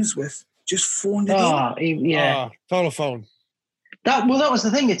Hemsworth just phoned it in. Total phone. That was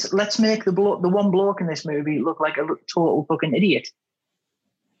the thing. It's let's make the one bloke in this movie look like a total fucking idiot.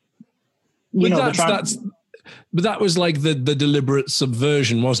 But that was like the deliberate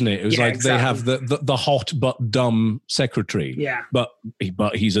subversion, wasn't it? It was they have the hot but dumb secretary. Yeah. But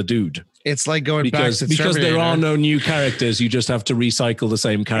he's a dude. It's like going back to because there are no new characters. You just have to recycle the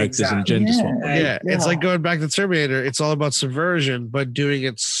same characters and gender swap. It's like going back to Terminator. It's all about subversion, but doing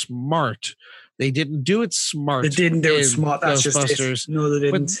it smart. They didn't do it smart. They didn't do it smart. That's just it. No, they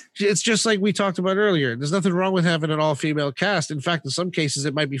didn't. But it's just like we talked about earlier. There's nothing wrong with having an all-female cast. In fact, in some cases,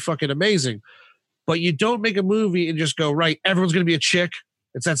 it might be fucking amazing. But you don't make a movie and just go, right, everyone's going to be a chick.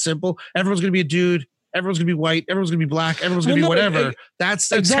 It's that simple. Everyone's going to be a dude. Everyone's going to be white. Everyone's going to be black. Everyone's going to be whatever. That's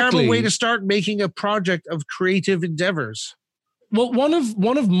a terrible way to start making a project of creative endeavors. Well,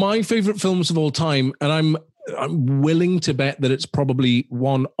 one of my favorite films of all time, and I'm willing to bet that it's probably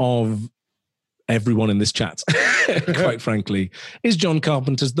one of everyone in this chat, quite frankly, is John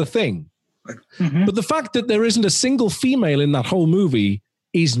Carpenter's The Thing. Mm-hmm. But the fact that there isn't a single female in that whole movie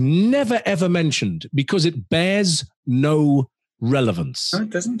is never, ever mentioned because it bears no relevance. No, it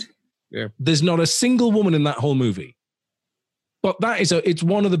doesn't. Yeah. There's not a single woman in that whole movie. But it's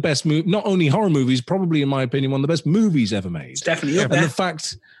one of the best not only horror movies, probably in my opinion, one of the best movies ever made. It's definitely up there. And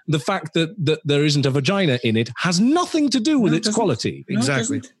the fact that there isn't a vagina in it has nothing to do with its quality. No,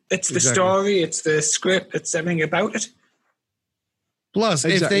 exactly. It it's the story, it's the script, it's everything about it. Plus,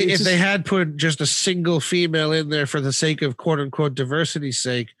 if they had put just a single female in there for the sake of quote unquote diversity's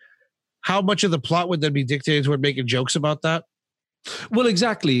sake, how much of the plot would then be dictated toward making jokes about that? Well,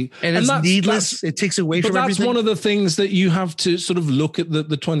 exactly. And it's needless. It takes away from everything. But that's one of the things that you have to sort of look at the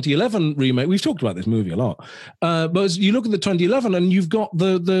 2011 remake. We've talked about this movie a lot. But you look at the 2011 and you've got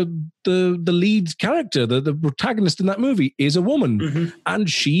the lead character, the protagonist in that movie is a woman. Mm-hmm. And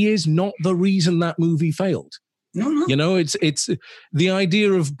she is not the reason that movie failed. No. You know, it's the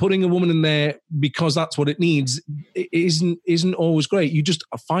idea of putting a woman in there because that's what it needs isn't always great. You just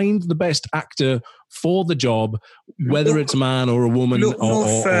find the best actor for the job, whether it's a man or a woman or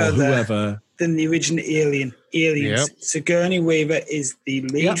whoever. Than the original Aliens. Yep. Sigourney Weaver is the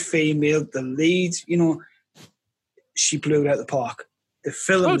lead female, the lead, she blew it out the park. The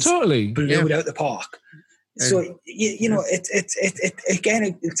film blew it out the park. So it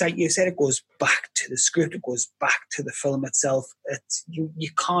again. It's like you said. It goes back to the script. It goes back to the film itself. You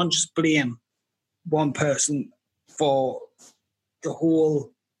can't just blame one person for the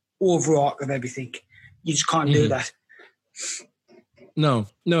whole overarch of everything. You just can't do that. No,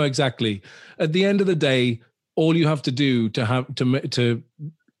 exactly. At the end of the day, all you have to do to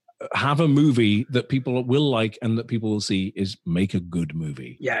have a movie that people will like and that people will see is make a good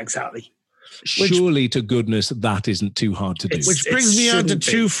movie. Yeah, exactly. Surely to goodness, that isn't too hard to do. Which brings me on to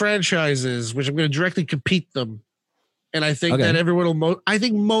two franchises, which I'm going to directly compete them. And I think that everyone will, I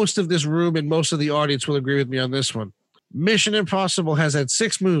think most of this room and most of the audience will agree with me on this one. Mission Impossible has had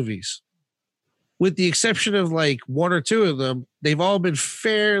 6 movies. With the exception of like 1 or 2 of them, they've all been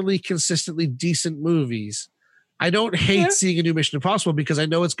fairly consistently decent movies. I don't hate seeing a new Mission Impossible because I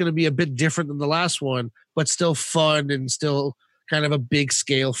know it's going to be a bit different than the last one, but still fun and still kind of a big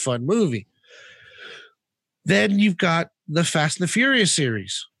scale fun movie. Then you've got the Fast and the Furious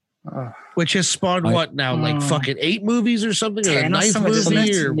series, which has spawned like fucking 8 movies or something, or the 9th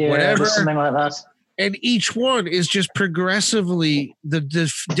movie or whatever. Something like that. And each one is just progressively the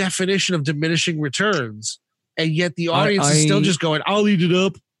definition of diminishing returns. And yet the audience is still just going, I'll eat it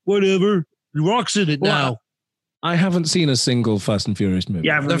up, whatever. Rock's in it now. I haven't seen a single Fast and Furious movie.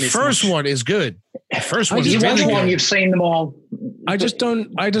 Yeah, the first one is good. The first one is really good. You've seen them all. I just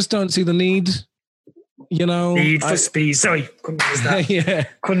don't see the need. Need for speed. Sorry, couldn't resist that. Yeah,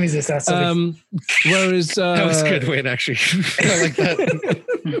 couldn't resist that. Sorry. Whereas that was a good win, actually. I like that.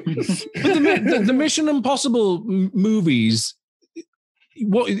 But the Mission Impossible movies.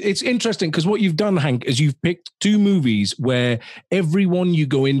 It's interesting because what you've done, Hank, is you've picked 2 movies where every one you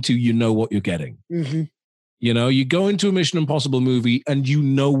go into, you know what you're getting. Mm-hmm. You go into a Mission Impossible movie and you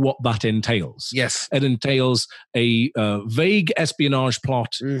know what that entails. Yes. It entails a vague espionage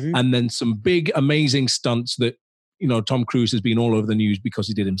plot and then some big, amazing stunts that, Tom Cruise has been all over the news because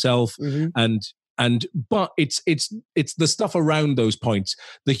he did himself. But it's the stuff around those points.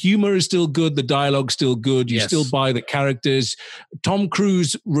 The humor is still good. The dialogue's still good. You still buy the characters. Tom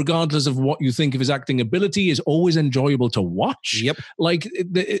Cruise, regardless of what you think of his acting ability, is always enjoyable to watch. Yep.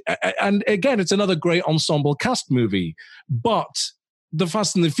 And again, it's another great ensemble cast movie. But the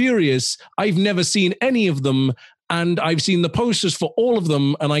Fast and the Furious, I've never seen any of them. And I've seen the posters for all of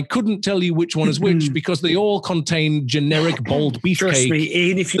them, and I couldn't tell you which one is which because they all contain generic bold beefcake. Trust me,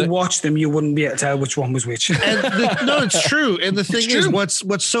 even if you watched them, you wouldn't be able to tell which one was which. No, it's true. And the thing is,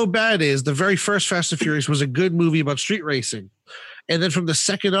 what's so bad is the very first Fast and Furious was a good movie about street racing. And then from the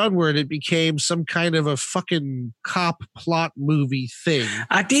second onward, it became some kind of a fucking cop plot movie thing.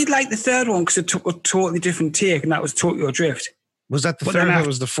 I did like the third one because it took a totally different take, and that was Tokyo Drift. Was that the third or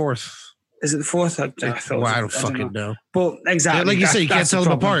was the fourth? Is it the fourth? I don't fucking know. But exactly. Like you say, you can't tell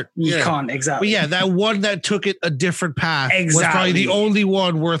them apart. You can't, exactly. But that one that took it a different path was probably the only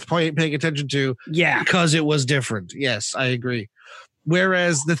one worth paying attention to. Yeah. Because it was different. Yes, I agree.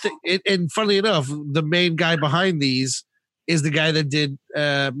 Whereas the thing, and funnily enough, the main guy behind these is the guy that did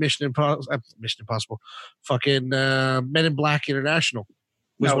Mission Impossible, fucking Men in Black International.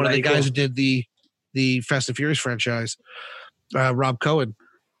 Was one of the guys who did the Fast and Furious franchise, Rob Cohen.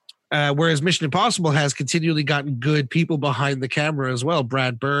 Whereas Mission Impossible has continually gotten good people behind the camera as well.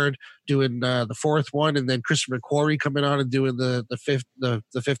 Brad Bird doing the fourth one, and then Christopher McQuarrie coming on and doing the fifth and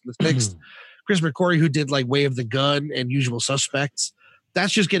the sixth. Chris McQuarrie, who did like Way of the Gun and Usual Suspects.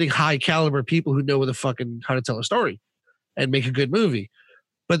 That's just getting high caliber people who know how to tell a story and make a good movie.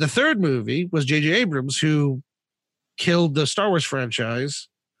 But the third movie was J.J. Abrams, who killed the Star Wars franchise.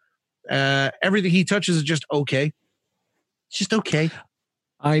 Everything he touches is just okay. It's just okay.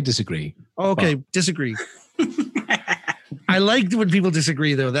 I disagree. Okay, disagree. I like when people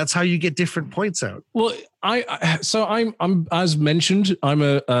disagree, though. That's how you get different points out. Well, I'm as mentioned. I'm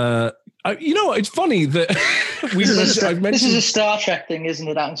a. It's funny that this is a Star Trek thing, isn't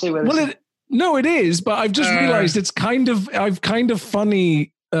it? Actually, no, it is. But I've just realized it's kind of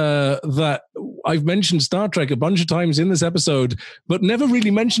funny that I've mentioned Star Trek a bunch of times in this episode, but never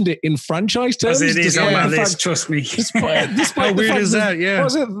really mentioned it in franchise terms. It is on my list, trust me. How weird is that? Yeah.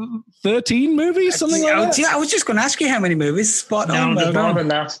 Was it 13 movies? Something like that? Yeah, I was just going to ask you how many movies. Spot on. There's more than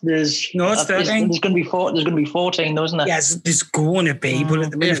that. It's 13. There's going to be 14, though, isn't there? Yes, there's going to be. But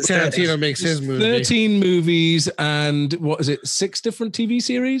at the minute, if Tarantino makes his movie. 13 movies and what is it? 6 different TV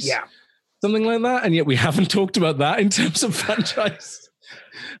series? Yeah. Something like that. And yet we haven't talked about that in terms of franchise.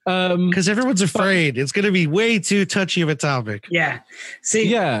 Because everyone's afraid it's going to be way too touchy of a topic. Yeah.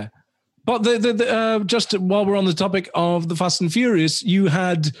 But just while we're on the topic of the Fast and Furious, you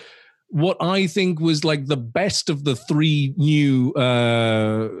had what I think was like the best of the 3 new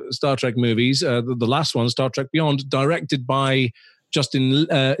Star Trek movies. The last one, Star Trek Beyond, directed by Justin.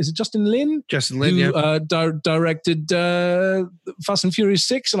 Is it Justin Lin? Justin Lin, who directed Fast and Furious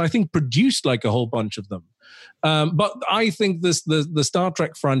 6, and I think produced like a whole bunch of them. But I think the Star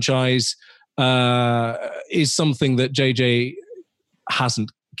Trek franchise is something that JJ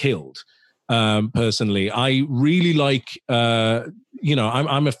hasn't killed. Personally, I really like.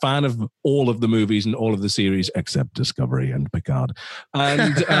 I'm a fan of all of the movies and all of the series except Discovery and Picard.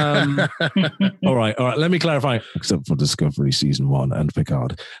 And all right. Let me clarify. Except for Discovery season 1 and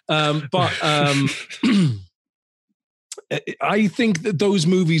Picard. But I think that those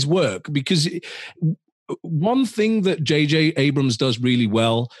movies work because. One thing that J.J. Abrams does really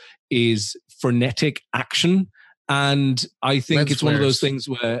well is frenetic action. And I think it's one of those things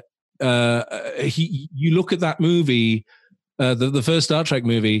where you look at that movie, the first Star Trek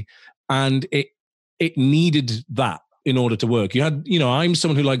movie, and it needed that in order to work. You had, I'm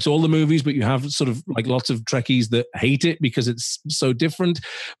someone who likes all the movies, but you have sort of like lots of Trekkies that hate it because it's so different.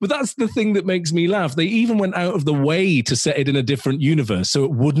 But that's the thing that makes me laugh. They even went out of the way to set it in a different universe so it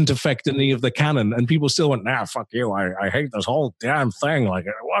wouldn't affect any of the canon. And people still went, fuck you. I hate this whole damn thing. Like,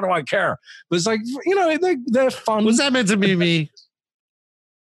 why do I care? But it's like, they're fun. Was that meant to be me?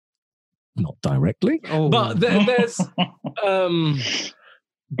 Not directly. Oh. But there's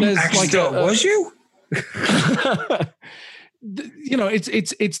like was you?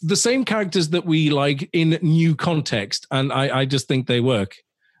 It's the same characters that we like in new context, and I just think they work.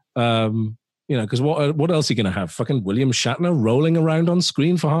 Because what else are you going to have? Fucking William Shatner rolling around on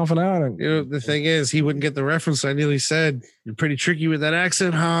screen for half an hour. The thing is, he wouldn't get the reference. I nearly said you're pretty tricky with that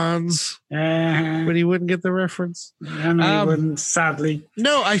accent, Hans, but he wouldn't get the reference. I know he wouldn't, sadly.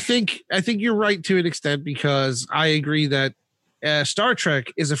 No, I think you're right to an extent because I agree that Star Trek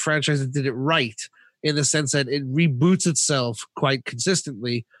is a franchise that did it right. In the sense that it reboots itself quite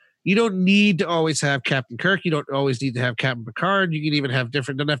consistently. You don't need to always have Captain Kirk. You don't always need to have Captain Picard. You can even have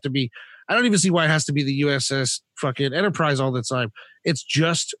different. Doesn't have to be. I don't even see why it has to be the USS fucking Enterprise all the time. It's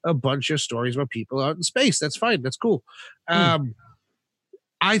just a bunch of stories about people out in space. That's fine. That's cool.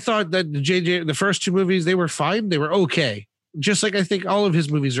 I thought that the first 2 movies, they were fine. They were okay. Just like I think all of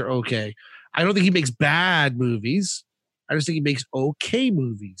his movies are okay. I don't think he makes bad movies. I just think he makes okay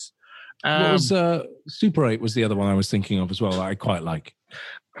movies. What was Super 8 was the other one I was thinking of as well that I quite like.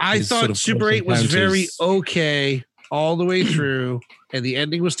 I thought Super 8 was very okay all the way through, and the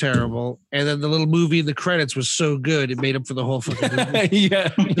ending was terrible. And then the little movie in the credits was so good it made up for the whole fucking movie.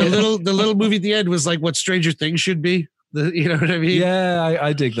 The little movie at the end was like what Stranger Things should be. You know what I mean? Yeah,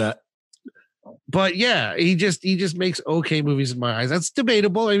 I dig that. But yeah, he just makes okay movies in my eyes. That's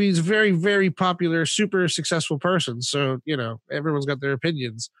debatable. I mean, he's a very, very popular, super successful person. So, everyone's got their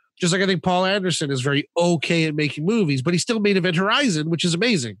opinions. Just like I think Paul Anderson is very okay at making movies, but he still made Event Horizon, which is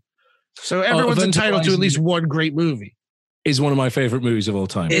amazing. So everyone's entitled to at least one great movie. Is one of my favorite movies of all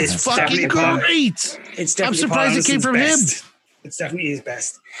time. It's fucking great. It's I'm surprised it came from him. It's definitely his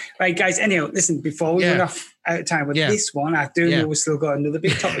best. Right, guys. Anyhow, listen, before we run off out of time with this one, I do know we've still got another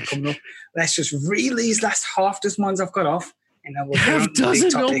big topic coming up. Let's just reel these last half dozen ones I've got off, and then we'll half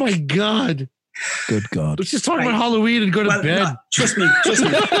dozen. Oh my God. Good God. Let's just talk about Halloween and go to bed. No, trust me.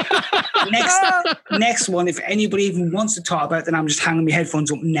 Next one, if anybody even wants to talk about it, then I'm just hanging my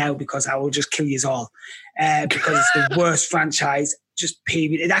headphones up now because I will just kill you all. Because it's the worst franchise, just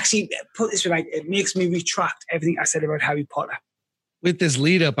period. It actually, put this right, it makes me retract everything I said about Harry Potter. With this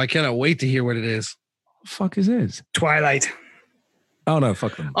lead up, I cannot wait to hear what it is. What the fuck is this? Twilight. Oh no,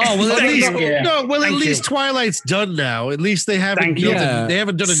 fuck them. Oh well, at least Twilight's done now. At least they haven't they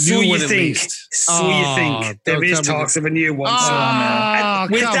haven't done a new one. At least. So you think there is talks of a new one?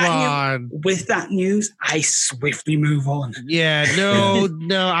 With that news, I swiftly move on. Yeah, no,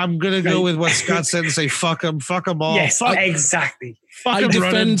 I'm gonna go with what Scott said and say fuck them all. Yes, exactly. I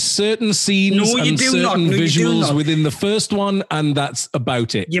defend certain scenes and certain visuals within the first one, and that's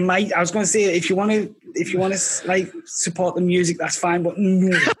about it. You might. I was going to say if you want to like support the music, that's fine. But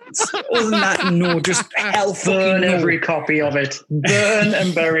no, other than that, no. Just hell burn every copy of it. Burn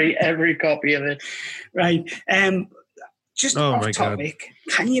and bury every copy of it. Right. Just off topic.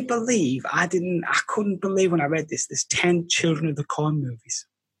 God. Can you believe I couldn't believe when I read this. There's 10 Children of the Corn movies.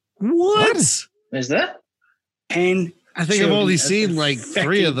 What is there? 10. I think I've only seen like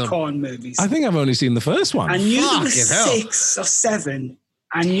 3 of them. Corn movies. I think I've only seen the first one. I knew there was 6 or 7.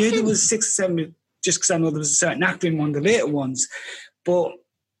 I knew there was 6 or 7 just because I know there was a certain actor in one of the later ones. But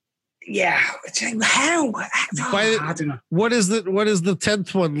yeah, how? I don't know. What is the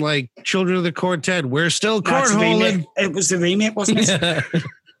 10th one like? Children of the Corn 10. We're still cornholing. It was the remake, wasn't it?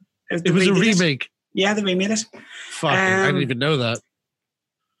 It was a remake. Yeah, they remade it. Fuck, I didn't even know that.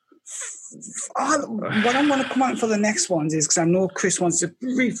 What I'm going to come out for the next ones is because I know Chris wants to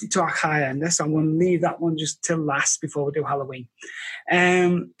briefly talk higher on this. I'm going to leave that one just till last before we do Halloween.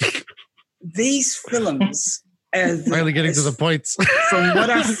 These films, finally getting to the points. From what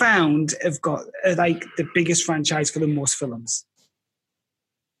I've found, have got like the biggest franchise for the most films.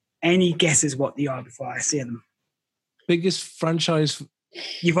 Any guesses what they are before I say them? Biggest franchise.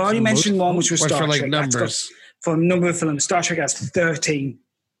 You've already mentioned one, which was Star Trek. For like numbers. For a number of films, Star Trek has 13.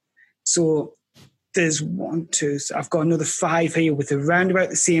 So there's 1, 2. So I've got another 5 here with around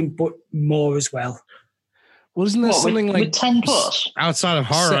about the same, but more as well. Well, isn't there something with, like with 10 plus? Outside of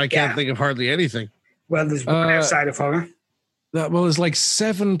horror, I can't think of hardly anything. Well, there's one outside of horror. There's like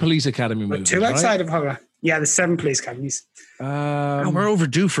 7 Police Academy movies. 2 outside of horror. Yeah, there's 7 Police Academies. We're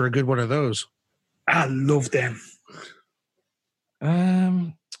overdue for a good one of those. I love them.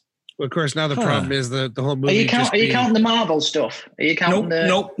 Well, of course, now the problem is the whole movie. Are you counting the Marvel stuff? Are you counting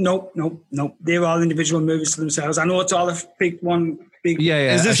Nope. They're all individual movies to themselves. I know it's all a big one.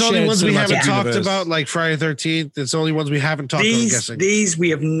 Yeah. Is this only ones we haven't talked about, like Friday the 13th? It's only ones we haven't talked about, I'm guessing. These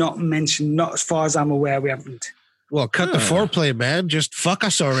we have not mentioned, not as far as I'm aware, we haven't. Well, cut the foreplay, man. Just fuck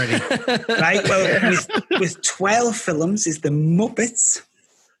us already. Right, well, with 12 films is The Muppets.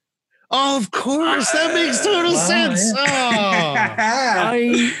 Oh, of course. That makes total sense. Yeah.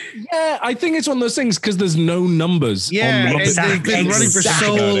 I think it's one of those things because there's no numbers. Yeah, on Muppets. They've been running for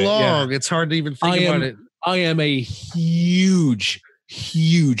so long. It's hard to even think about it. I am a huge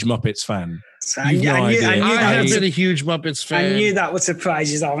Muppets fan. I have been a huge Muppets fan. I knew that would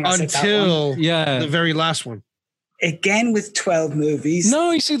surprise you when I said that until the very last one. Again with 12 movies.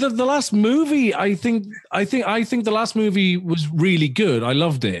 No, you see the last movie. I think the last movie was really good. I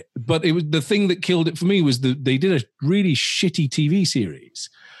loved it, but it was the thing that killed it for me was they did a really shitty TV series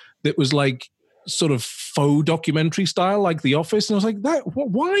that was like sort of faux documentary style, like The Office, and I was like,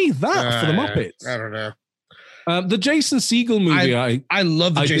 why that for the Muppets? I don't know. The Jason Segel movie, I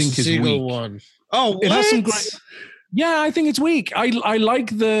love the Jason Segel one. Oh, it has some great. Yeah, I think it's weak. I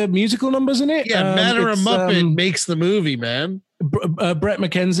like the musical numbers in it. Yeah, Man or a Muppet makes the movie, man. Brett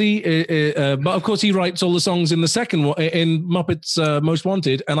McKenzie, but of course he writes all the songs in the second one, in Muppets Most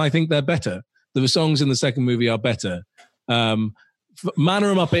Wanted, and I think they're better. The songs in the second movie are better. Man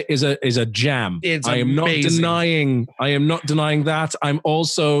or a Muppet is a jam. I am not denying that. I'm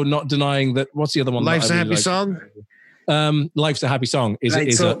also not denying that. What's the other one? Life's a Happy Song. Life's a Happy Song.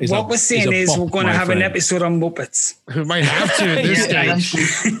 What we're saying is we're going to have an episode on Muppets. We might have to at this stage.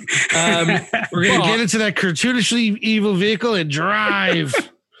 We're going to get into that cartoonishly evil vehicle and drive.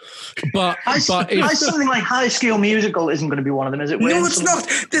 But something like High School Musical isn't going to be one of them, is it? No, it's not.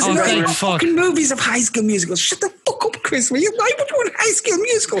 There's no fucking movies of High School Musical. Shut the fuck up, Chris. Why would you want High School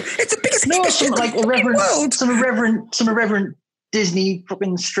Musical? It's the biggest shit in the world. Some irreverent Disney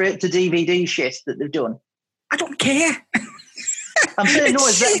fucking straight to DVD shit that they've done. I don't care. I'm saying no.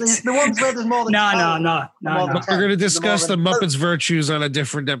 The ones where there's more than No. We're going to discuss the Muppets' virtues on a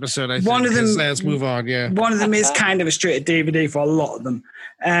different episode. I think. One of them. Let's move on. Yeah. One of them is kind of a straight DVD for a lot of them,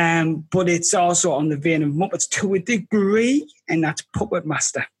 but it's also on the vein of Muppets to a degree, and that's Puppet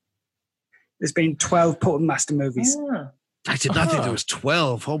Master. There's been 12 Puppet Master movies. Yeah. I did not think there was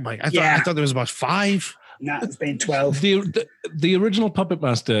 12. Oh my! I thought there was about 5. No, it's been 12. The original Puppet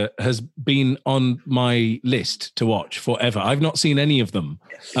Master has been on my list to watch forever. I've not seen any of them.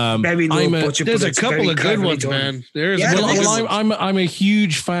 Very low budget. There's a couple of good ones, man. I'm a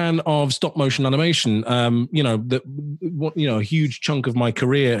huge fan of stop motion animation. A huge chunk of my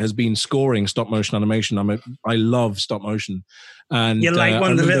career has been scoring stop motion animation. I love stop motion, and you're like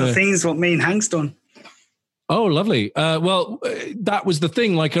one of the little things what me and Hank's done. Oh, lovely. That was the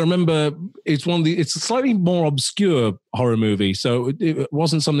thing. Like, I remember it's a slightly more obscure horror movie. So it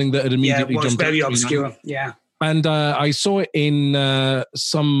wasn't something that had immediately jumped out. Yeah, it was very obscure. Yeah. And I saw it in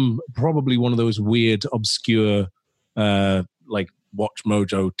probably one of those weird, obscure, like Watch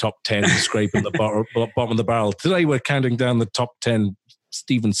Mojo top 10 scraping the bottom of the barrel. Today we're counting down the top 10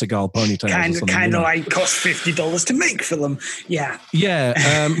 Steven Seagal ponytails. Kind of like cost $50 to make for them. Yeah.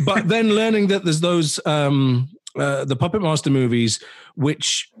 Yeah. But then learning that there's those the Puppet Master movies,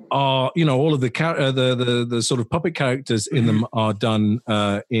 which are, all of the sort of puppet characters in them are done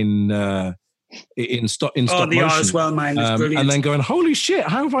in stop motion. They are as well, man. It's brilliant. And then going, holy shit,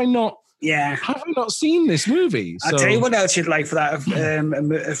 how have I not seen this movie? I'll tell you what else you'd like for that,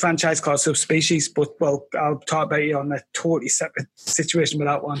 a franchise called Subspecies, but, I'll talk about it on a totally separate situation with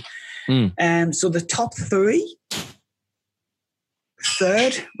that one. So the top 3,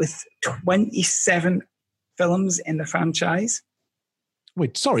 third with 27 films in the franchise.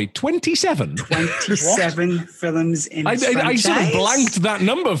 Wait, sorry, 27? 27 films in the franchise. I sort of blanked that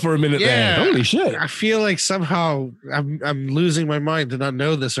number for a minute there. Holy shit. I feel like somehow I'm losing my mind to not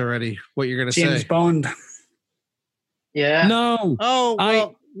know this already, what you're going to say. James Bond. Yeah. No. Oh,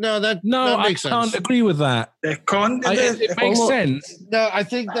 well, that makes sense. I can't agree with that. It makes sense. No, I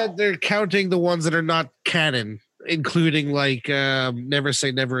think that they're counting the ones that are not canon, including like Never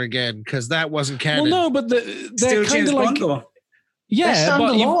Say Never Again, because that wasn't canon. Well, no, but they're kind of like... Bond, yeah,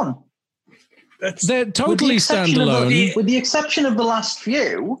 standalone. They're totally standalone. With the exception of the last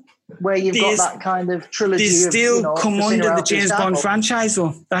few, where you've got that kind of trilogy. They still come under the James Bond franchise,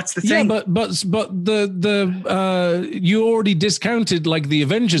 though. That's the thing. Yeah, but the you already discounted like the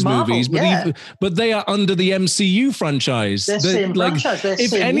Avengers movies, but they are under the MCU franchise. They're same franchise. They're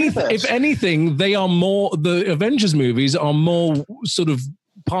if anything, they are more. The Avengers movies are more sort of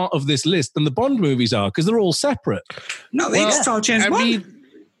part of this list than the Bond movies are, because they're all separate. No, it's all James Bond.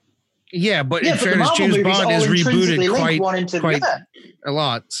 But in fairness, James Bond is rebooted quite a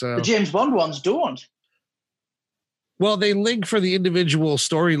lot. So the James Bond ones don't. Well, they link for the individual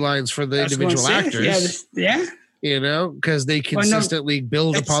storylines for the individual actors. Yeah. Because they consistently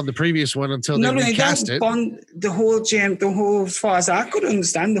build upon the previous one until they recast it. Bond, the whole, as far as I could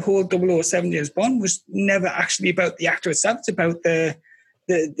understand, the whole 007 James Bond was never actually about the actor itself. It's about the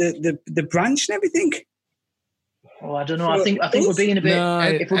branch and everything. Oh, I don't know. I think we're being a bit.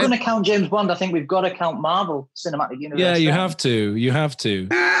 If we're going to count James Bond, I think we've got to count Marvel Cinematic Universe. Yeah, you have to.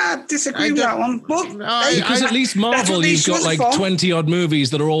 I disagree with that one. Because at least Marvel, you've got like 20 odd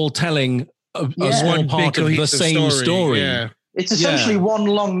movies that are all telling a small part of the same story. Yeah. It's essentially one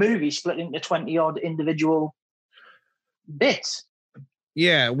long movie split into 20 odd individual bits.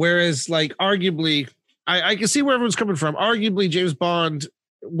 Yeah. Whereas, like, arguably, I can see where everyone's coming from. Arguably, James Bond,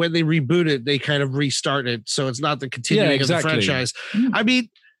 when they reboot it, they kind of restart it. So it's not the continuing of the franchise. I mean,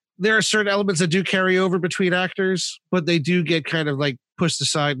 there are certain elements that do carry over between actors, but they do get kind of like pushed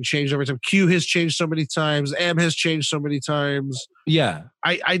aside and changed over time. Q has changed so many times. M has changed so many times. Yeah.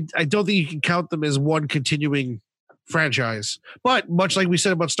 I don't think you can count them as one continuing franchise. But much like we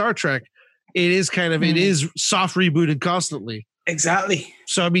said about Star Trek, it is kind of, it is soft rebooted constantly. Exactly.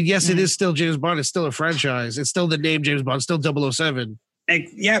 So, I mean, yes, it is still James Bond. It's still a franchise. It's still the name James Bond. It's still 007.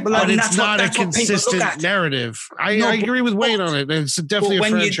 Yeah, but it's not a consistent narrative. I agree with Wayne on it. It's definitely a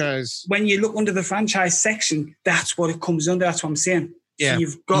franchise. When you look under the franchise section, that's what it comes under. That's what I'm saying. Yeah. So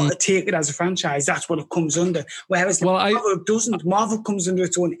you've got to take it as a franchise. That's what it comes under. Whereas Marvel doesn't. Marvel comes under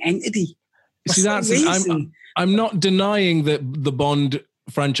its own entity. See, I'm not denying that the Bond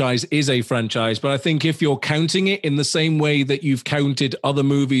franchise is a franchise, but I think if you're counting it in the same way that you've counted other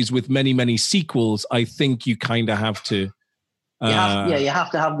movies with many, many sequels, I think you kind of have to. You have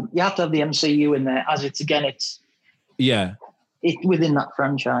to have the MCU in there, as it's within that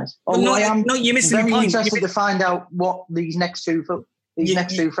franchise. You're missing very the point. Interested to find out what these next two These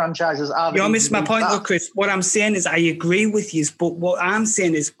next two franchises are. You're missing my point, though, Chris. What I'm saying is I agree with you, but what I'm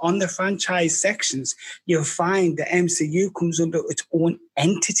saying is on the franchise sections, you'll find the MCU comes under its own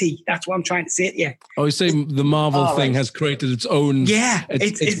entity. That's what I'm trying to say to you. Oh, you're saying the Marvel thing has created its own. Yeah.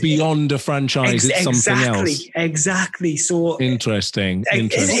 It's beyond a franchise. It's something else. Exactly. So interesting.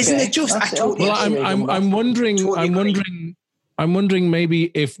 Isn't it just? I'm wondering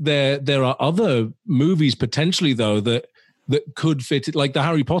maybe if there are other movies potentially though that could fit it, like the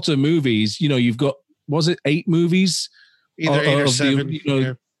Harry Potter movies. You know, you've got, was it 8 movies? Either 8 or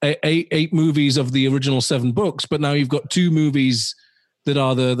 7. Eight movies of the original 7 books, but now you've got 2 movies that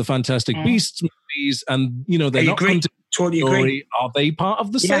are the Fantastic Beasts movies, and they're not totally agree. Are they part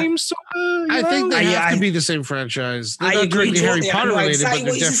of the same sort of, I think they have to be the same franchise. They're not directly Harry Potter related, but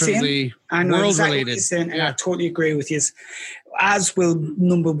they're definitely world related. And I totally agree with you. As will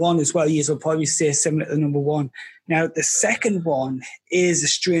number 1 as well. You'll probably say similar to number 1. Now, the second one is a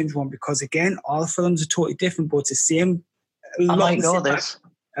strange one because, again, all films are totally different, but it's the same. A lot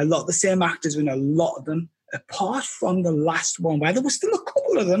of the same actors in a lot of them, apart from the last one, where there was still a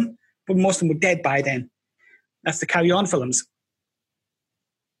couple of them, but most of them were dead by then. That's the Carry On films.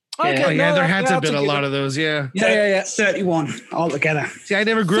 Okay, there had to have been a lot of those, yeah. 31 altogether. See, I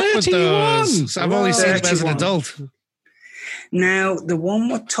never grew up with those. I've only seen them as an adult. Now, the one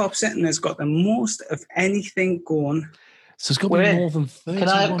with Top Setting has got the most of anything going. So it's got to be more than 30.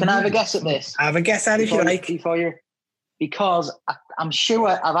 Can I have a guess at this? I have a guess at it if you like. Because I'm sure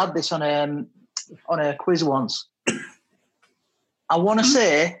I've had this on a quiz once. I want to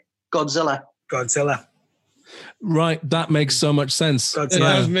say Godzilla. Right, that makes so much sense. It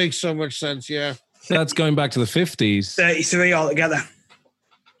does make so much sense, yeah. That's going back to the 50s. 33 altogether.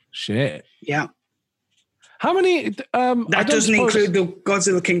 Shit. Yeah. How many? That doesn't include the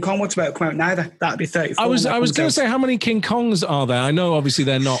Godzilla King Kong what's about to come out neither. That'd be 34. I was going to say, how many King Kongs are there? I know, obviously,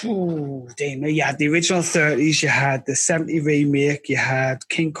 they're not. Oh, damn! You had the original 30s. You had the 70 remake. You had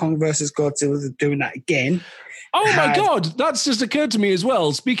King Kong versus Godzilla. They're doing that again. Oh my God, that's just occurred to me as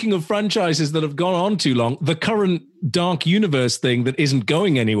well. Speaking of franchises that have gone on too long, the current Dark Universe thing that isn't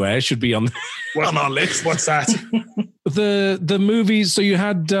going anywhere should be on our list. What's that? The movies. So you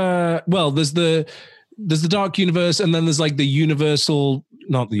had there's the Dark Universe, and then there's like the Universal,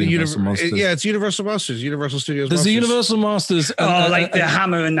 not the Universal Monsters. Yeah, it's Universal Monsters, Universal Studios. There's the Universal Monsters. The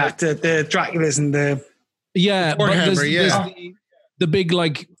Hammer and that, the Draculas and the Warhammer. The big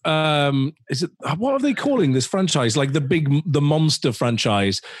is it, what are they calling this franchise? Like the monster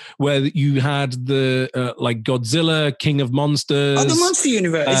franchise, where you had the Godzilla, King of Monsters. Oh, the Monster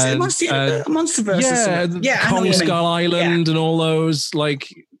Universe. Is it Monsterverse? Yeah, Kong Skull Island and all those that.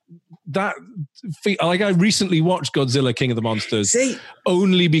 I recently watched Godzilla King of the Monsters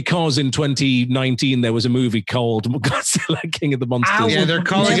only because in 2019 there was a movie called Godzilla King of the Monsters. Yeah, they're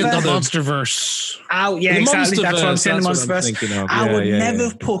calling it the Monsterverse. Exactly. That's what I'm saying, the Monsterverse. I would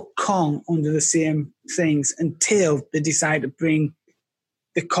never put Kong under the same things until they decide to bring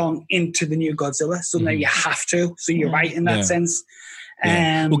the Kong into the new Godzilla. So now you have to. So you're right in that sense.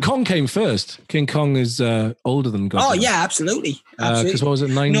 Yeah. Kong came first. King Kong is older than Godzilla. Oh yeah, absolutely. Because what was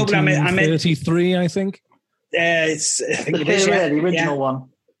it, 1933? I think. I think it is. The original one.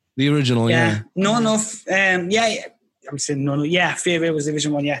 The original, yeah. I'm saying no. Yeah, Fear was the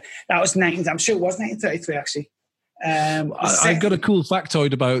original one. Yeah, that was 19. I'm sure it was 1933 actually. I've got a cool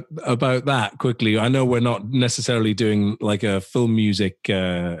factoid about that quickly. I know we're not necessarily doing like a film music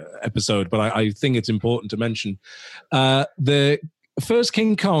episode, but I think it's important to mention the first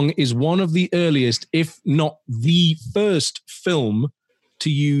King Kong is one of the earliest, if not the first film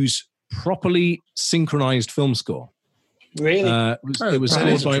to use properly synchronized film score. Really? It was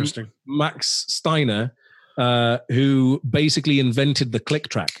scored by Max Steiner, who basically invented the click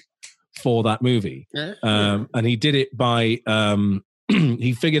track for that movie. And he did it by,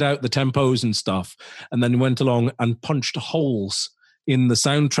 he figured out the tempos and stuff, and then went along and punched holes in the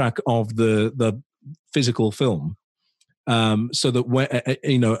soundtrack of the physical film. So that when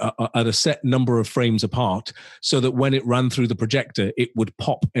at a set number of frames apart, so that when it ran through the projector, it would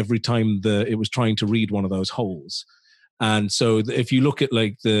pop every time it was trying to read one of those holes. And so, if you look at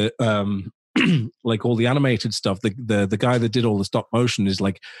like the like all the animated stuff, the guy that did all the stop motion is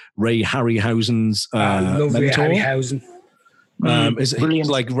like Ray Harryhausen's mentor. Ray Harryhausen. He's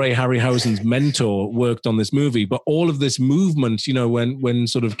like Ray Harryhausen's mentor worked on this movie, but all of this movement, when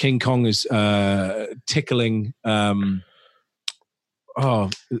sort of King Kong is tickling.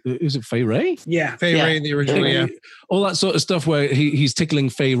 Is it Fay Ray? Yeah. Fay Ray in the original, yeah. All that sort of stuff where he's tickling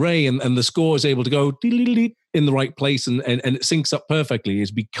Fay Ray and the score is able to go in the right place and it syncs up perfectly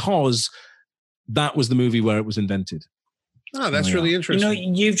is because that was the movie where it was invented. Oh, that's really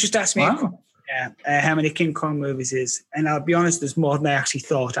interesting. You've just asked me how many King Kong movies is, and I'll be honest, there's more than I actually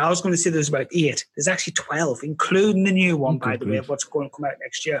thought. I was going to say there's about 8. There's actually 12, including the new one, by the way, of what's going to come out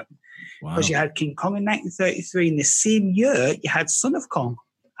next year. Because you had King Kong in 1933. In the same year, you had Son of Kong.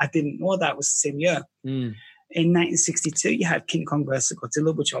 I didn't know that was the same year. In 1962, you had King Kong vs.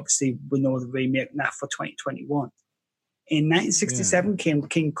 Godzilla, which obviously we know the remake now for 2021. In 1967 came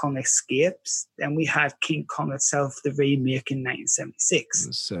King Kong Escapes. Then we had King Kong itself, the remake in 1976.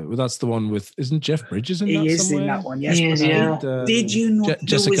 So that's the one with, isn't Jeff Bridges in that? He is somewhere? in that one, yes. He is, Did you know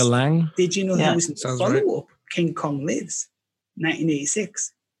Jessica Lange? Did you know there was a follow-up, King Kong Lives,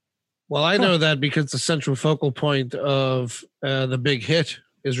 1986? Well, I know that because the central focal point of the big hit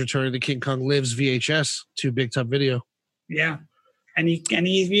is returning to King Kong Lives VHS to Big Top Video. Yeah. Any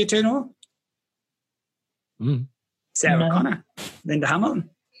of you two know? Sarah Connor, Linda Hamilton.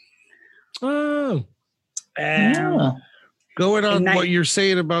 Oh. Going on what you're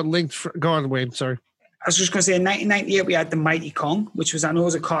saying about go on, Wayne, sorry. I was just going to say, in 1998, we had The Mighty Kong, which was, I know it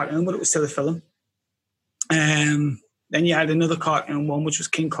was a cartoon, but it was still a film. Then you had another cartoon one, which was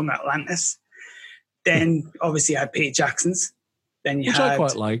King Kong Atlantis. Then, obviously, you had Peter Jackson's. Then you had... I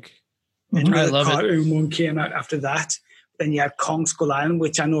quite like. Another cartoon one came out after that. Then you had Kong Skull Island,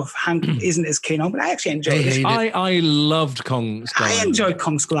 which I know Hank isn't as keen on, but I actually enjoyed it. I loved Kong Skull Island. I enjoyed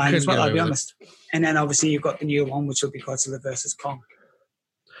Kong Skull Island as well, I'll be honest. And then obviously you've got the new one, which will be Godzilla versus Kong.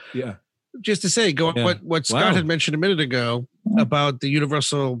 Yeah. Just to say, what Scott had mentioned a minute ago about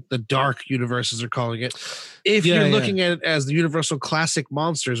the dark universe, as they're calling it. If you're looking at it as the Universal Classic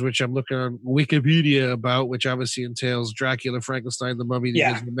Monsters, which I'm looking on Wikipedia about, which obviously entails Dracula, Frankenstein, the Mummy, the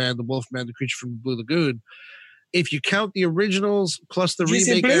Invisible Man, the Wolfman, the Creature from the Blue Lagoon. If you count the originals plus the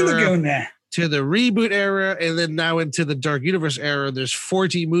remake era to the reboot era, and then now into the Dark Universe era, there's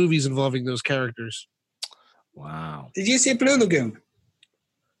 40 movies involving those characters. Wow. Did you say Blue Lagoon?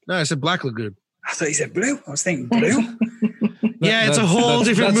 No, I said Black Lagoon. I thought you said blue. I was thinking blue. It's a whole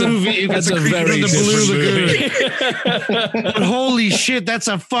different movie. That's a very different movie. But holy shit, that's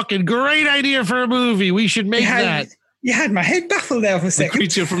a fucking great idea for a movie. We should make that. You had my head baffled there for a second. The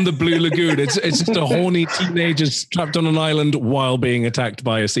Creature from the Blue Lagoon. It's just a horny teenager trapped on an island while being attacked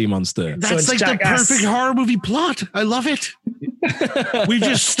by a sea monster. That's like the perfect horror movie plot. I love it. We've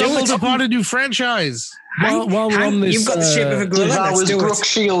just stumbled upon a new franchise. While we're on this, you've got the shape of a gorilla. That was Brooke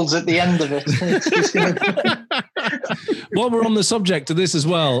Shields at the end of it. While we're on the subject of this as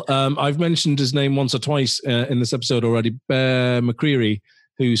well, I've mentioned his name once or twice in this episode already. Bear McCreary,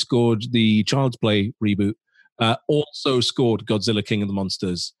 who scored the Child's Play reboot, also scored Godzilla King of the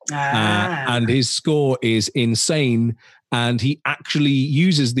Monsters. And his score is insane. And he actually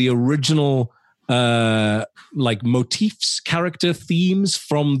uses the original motifs, character themes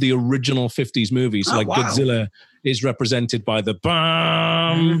from the original 50s movies. Godzilla is represented by the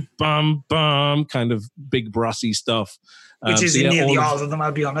bum, bum, bum kind of big brassy stuff. Which is in nearly all of them,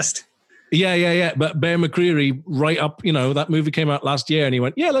 I'll be honest. Yeah. But Bear McCreary, right up, that movie came out last year and he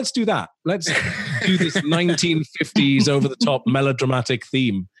went, let's do that. Let's do this 1950s over-the-top melodramatic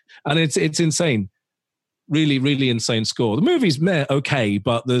theme. And it's insane. Really, really insane score. The movie's okay,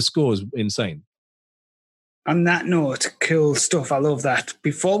 but the score is insane. On that note, cool stuff. I love that.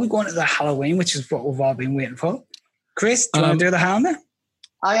 Before we go into the Halloween, which is what we've all been waiting for, Chris, do you want to do the Halloween?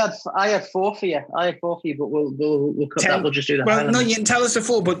 I had four for you, but we'll cut that. We'll just do the Halloween. No, you can tell us the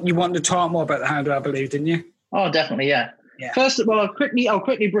four, but you wanted to talk more about the Halloween, I believe, didn't you? Oh, definitely, yeah. First of all, I'll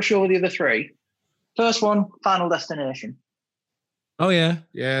quickly brush over the other three. First one, Final Destination. Oh yeah.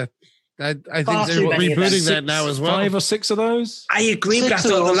 I think they're rebooting that now as well. 5 or 6 of those? I agree, but I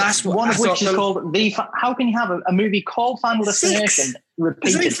thought the last one... One of which is called... How can you have a movie called Final Destination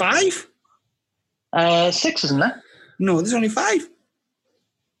repeated? There's only 5? 6, isn't there? No, there's only 5.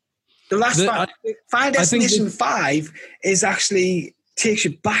 The last Final Destination 5 is actually takes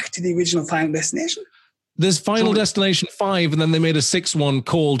you back to the original Final Destination. There's Final Destination 5, and then they made a 6th one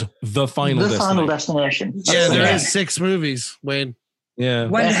called The Final Destination. Yeah, there is 6 movies, Wayne. Yeah.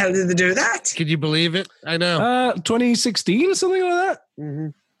 When the hell did they do that? Can you believe it? I know. 2016 or something like that.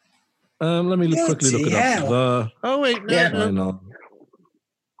 Mm-hmm. Let me quickly look it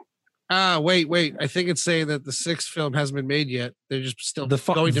up. Wait. Wait. I think it's saying that the 6th film hasn't been made yet. They're just still going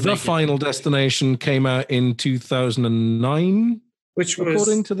to make it. The Final Destination came out in 2009, which was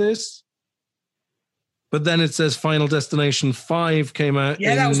according to this. But then it says Final Destination 5 came out.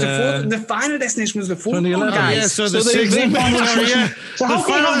 Yeah, that was the 4th. The Final Destination was the 4th. 2011. Guys. Yeah, so the 6th. So the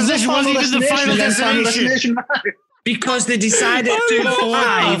Final Destination wasn't even the Final Destination. Because they decided to do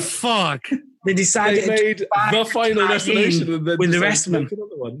 5. Fuck. They decided they made the Final Destination and then with the rest of them.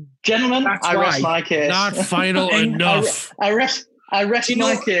 Gentlemen, I rest my case. Not final enough. I rest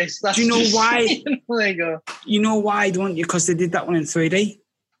my case. That's do you know why? There you go. You know why, don't you? Because they did that one in 3D.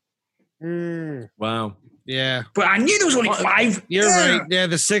 Wow. Yeah. But I knew there was only 5. You're right. Yeah,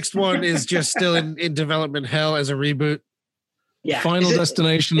 the 6th one is just still in development hell as a reboot. Yeah. Final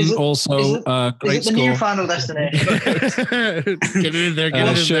Destination also great is it the score. new Final Destination? Get in there. Get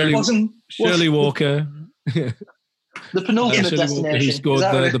in there. Shirley Walker. The penultimate Shirley Destination. Walker, who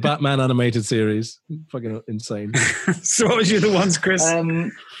scored the Batman animated series. Fucking insane. So what was you the ones, Chris?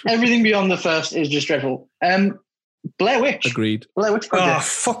 Everything beyond the first is just dreadful. Blair Witch. Agreed. Blair Witch Project. Oh,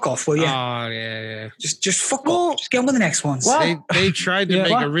 fuck off, will you? Oh, yeah. Just fuck off. Just get on with the next ones. They tried to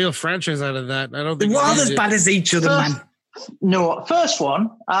make a real franchise out of that. I don't think they're all as bad as each other, man. No, first one.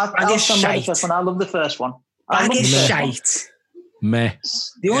 I'll stand by the first one. I love the first one. I get shite. Meh.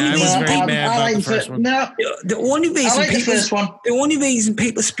 The only reason the only reason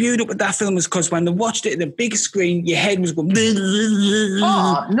people spewed up with that film is because when they watched it in the big screen, your head was going.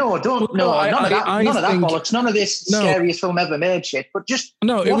 Oh no! None of that bollocks. None of this scariest film ever made shit. But just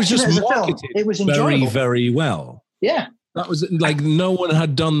it was just marketed. It was enjoyable. Very well. Yeah. That was like no one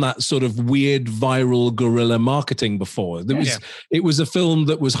had done that sort of weird viral guerrilla marketing before. It was a film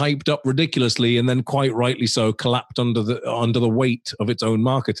that was hyped up ridiculously and then quite rightly so collapsed under the weight of its own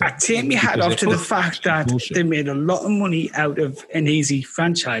marketing. I take my hat off to the fact that they made a lot of money out of an easy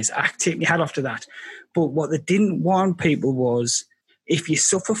franchise. I take my hat off to that. But what they didn't warn people was if you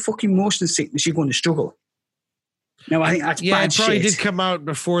suffer fucking motion sickness, you're going to struggle. No, I think that's bad it probably shit. did come out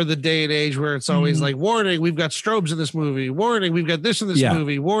before the day and age where it's always like, warning, we've got strobes in this movie. Warning, we've got this in this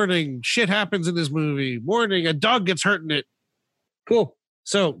movie. Warning, shit happens in this movie. Warning, a dog gets hurt in it. Cool.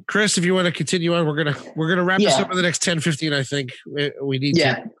 So, Chris, if you want to continue on, we're gonna wrap this up in the next 10, 15, I think. We need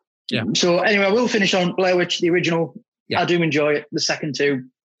to. Yeah. So anyway, we'll finish on Blair Witch, the original. Yeah. I do enjoy it. The second two,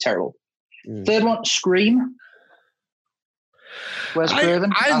 terrible. Third one, Scream. Where's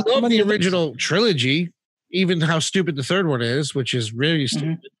Craven? I love the original trilogy. Even how stupid the third one is, which is really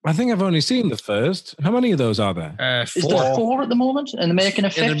stupid. I think I've only seen the first. How many of those are there? 4. Is there 4 at the moment? And they're making a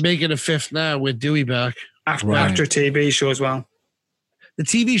 5th? And they're making a 5th now with Dewey back. After a TV show as well. The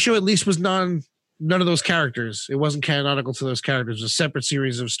TV show at least was none of those characters. It wasn't canonical to those characters. It was a separate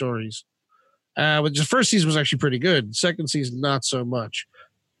series of stories. But the first season was actually pretty good. Second season, not so much.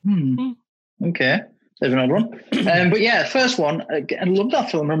 Okay. There's another one. But yeah, first one, I love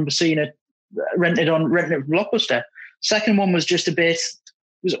that film. I remember seeing it rented from Blockbuster. Second one was just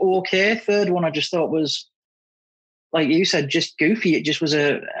was okay. Third one I just thought was, like you said, just goofy. It just was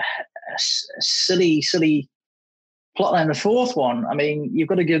a silly plotline. The fourth one, I mean, you've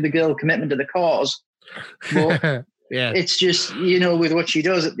got to give the girl commitment to the cause. But it's just, with what she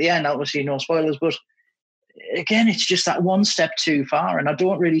does at the end, obviously no spoilers, but again, it's just that one step too far. And I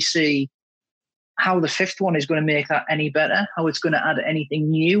don't really see how the fifth one is going to make that any better, how it's going to add anything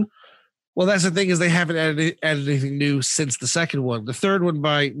new. Well, that's the thing, is they haven't added anything new since the second one. The third one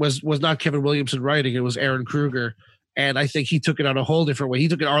was not Kevin Williamson writing, it was Aaron Kruger. And I think he took it on a whole different way. He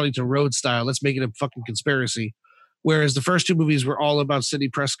took it Arlington Road style. Let's make it a fucking conspiracy. Whereas the first two movies were all about Sidney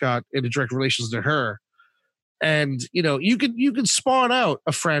Prescott and the direct relations to her. And, you could spawn out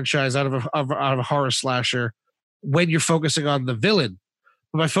a franchise out of a horror slasher when you're focusing on the villain.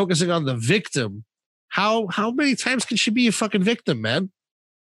 But by focusing on the victim, how many times can she be a fucking victim, man?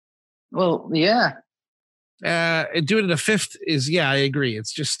 Well, yeah. And doing it a fifth is, I agree.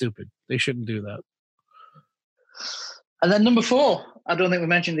 It's just stupid. They shouldn't do that. And then number 4, I don't think we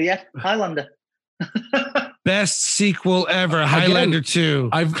mentioned it yet, Highlander. Best sequel ever, Highlander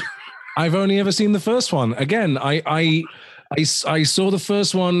 2. I've only ever seen the first one. Again, I saw the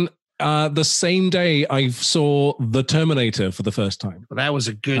first one the same day I saw The Terminator for the first time. Well, that was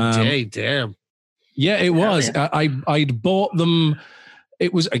a good day, damn. Yeah, it was. Yeah. I'd bought them.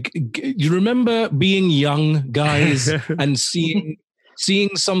 It was. You remember being young, guys, and seeing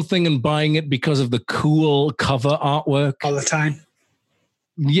something and buying it because of the cool cover artwork all the time.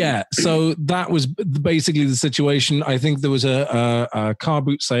 Yeah, so that was basically the situation. I think there was a car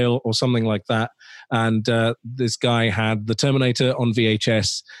boot sale or something like that, and this guy had The Terminator on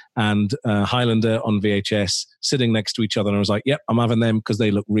VHS and Highlander on VHS sitting next to each other, and I was like, yep, I'm having them because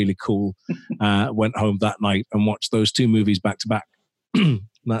they look really cool. Went home that night and watched those two movies back to back.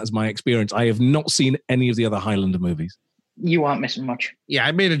 That is my experience. I have not seen any of the other Highlander movies. You aren't missing much. Yeah,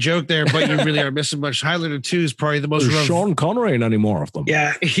 I made a joke there, but you really are missing much. Highlander 2 is probably the most... There's Sean Connery in any more of them.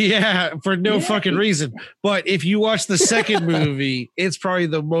 Yeah, for no fucking reason. But if you watch the second movie, it's probably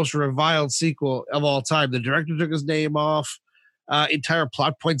the most reviled sequel of all time. The director took his name off. entire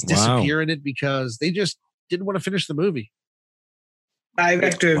plot points disappear in it because they just didn't want to finish the movie.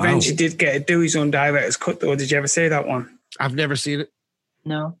 Director eventually did get to do his own director's cut, though. Did you ever see that one? I've never seen it.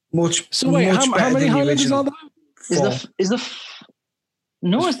 No. So wait, how many Highlanders are there? It's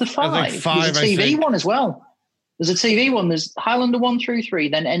the 5. I think 5. There's a TV one as well. There's a TV one. There's Highlander 1 through 3,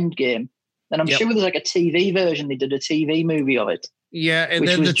 then Endgame. Then I'm sure there's like a TV version. They did a TV movie of it. Yeah, and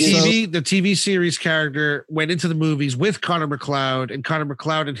then the TV series character went into the movies with Connor McLeod, and Connor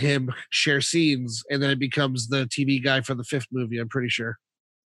McLeod and him share scenes, and then it becomes the TV guy for the 5th movie, I'm pretty sure.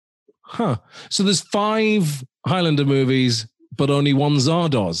 Huh. So there's 5 Highlander movies, but only 1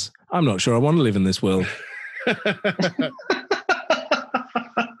 Zardoz. I'm not sure I want to live in this world. What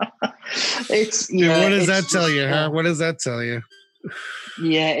does that tell you, huh? What does that tell you?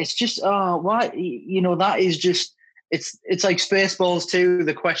 Yeah, it's just why that is just it's like Spaceballs 2,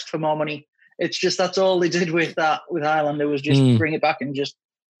 the quest for more money. It's just that's all they did with Highlander was just bring it back and just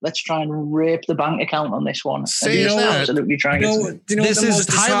let's try and rape the bank account on this one. Absolutely trying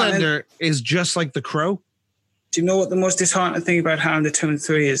Highlander is just like The Crow. Do you know what the most disheartening thing about Highlander 2 and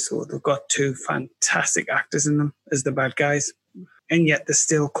 3 is? So they've got 2 fantastic actors in them as the bad guys. And yet they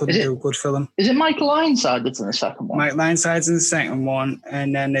still couldn't do a good film. Is it Michael Ironside that's in the second one? Michael Ironside's in the second one.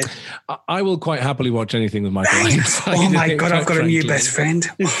 And then I will quite happily watch anything with Michael Ironside. Oh my God, I've got a new best friend.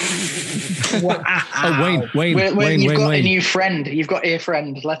 Wow. Oh, Wayne. You've got a new friend. You've got a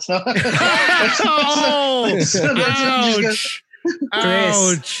friend. Let's not.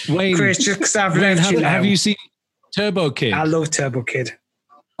 Ouch. Wayne. Chris, just have you seen Turbo Kid? I love Turbo Kid.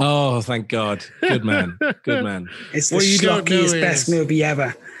 Oh, thank God. Good man. Good man. It's the schlockiest best movie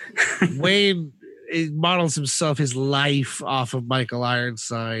ever. Wayne models his life off of Michael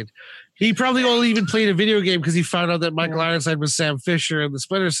Ironside. He probably only even played a video game because he found out that Michael Ironside was Sam Fisher in the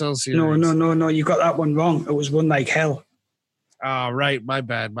Splinter Cell series. No. You got that one wrong. It was Run Like Hell. Oh, right. My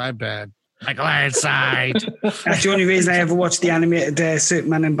bad. Michael Ironside. That's the only reason I ever watched the animated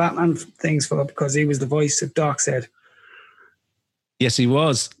Superman and Batman things because he was the voice of Darkseid. Yes, he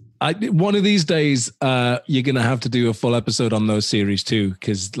was. One of these days, you're going to have to do a full episode on those series too,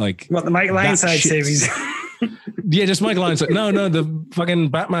 because the Michael Ironside series? Yeah, just Michael Ironside. No, the fucking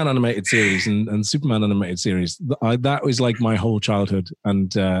Batman animated series and Superman animated series. That was like my whole childhood,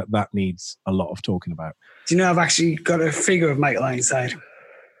 and that needs a lot of talking about. Do you know I've actually got a figure of Michael Ironside?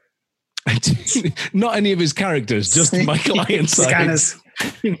 Not any of his characters, just Michael Ironside. Scanners.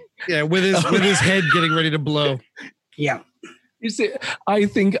 Yeah, with his head getting ready to blow. Yeah. You see, I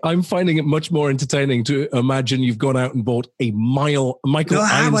think I'm finding it much more entertaining to imagine you've gone out and bought a Michael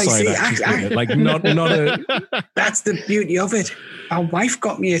Ironside action figure. Like not a. That's the beauty of it. My wife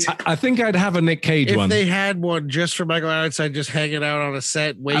got me it. I think I'd have a Nick Cage one. If they had one just for Michael Ironside, just hanging out on a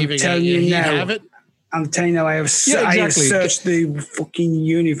set, waving, I'm telling you now, have it. I'm telling you, I have searched the fucking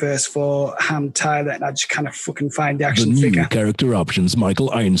universe for Ham Tyler, and I just kind of fucking find the action figure. The new character options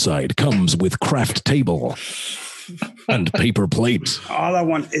Michael Ironside comes with craft table. And paper plate. All I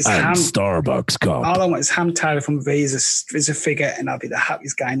want is Starbucks cup. All I want is Ham Tyler from V as a figure, and I'll be the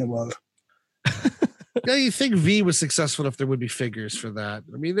happiest guy in the world. Yeah, you think V was successful if there would be figures for that?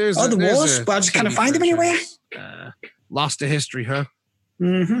 I mean, there was, but I just can't find them anywhere. Lost to history, huh?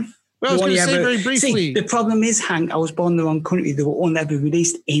 Mm-hmm. Well, I was going to say very briefly. See, the problem is, Hank, I was born in the wrong country. They were only ever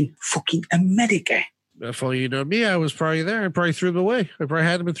released in fucking America. If only you know me, I was probably there. I probably threw them away. I probably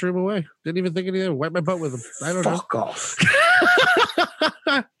had them and threw them away. Didn't even think anything. Wiped my butt with them. I don't know. Fuck off.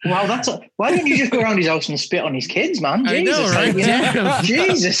 Wow, why don't you just go around his house and spit on his kids, man? Jesus, I know, right? Yeah.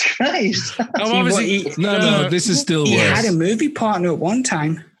 Jesus Christ. No, this is still worse. He had a movie partner at one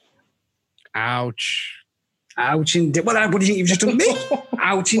time. Ouch. Ouch indeed. Well, what do you think you've just done me?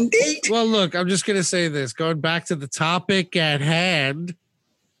 Ouch indeed. Well, look, I'm just going to say this. Going back to the topic at hand,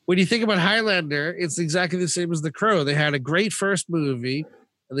 when you think about Highlander, it's exactly the same as The Crow. They had a great first movie,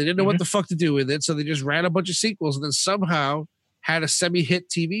 and they didn't know what the fuck to do with it, so they just ran a bunch of sequels, and then somehow had a semi-hit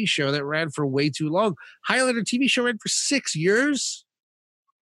TV show that ran for way too long. Highlander TV show ran for 6 years.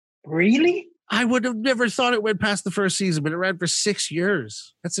 Really? I would have never thought it went past the first season, but it ran for 6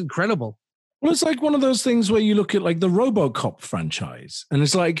 years. That's incredible. Well, it's like one of those things where you look at like the RoboCop franchise, and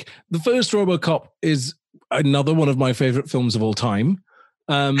it's like the first RoboCop is another one of my favorite films of all time.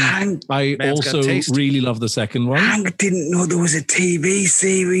 I also really love the second one. Hank didn't know there was a TV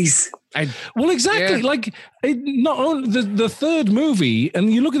series. Well, exactly. Yeah. Like not only the third movie,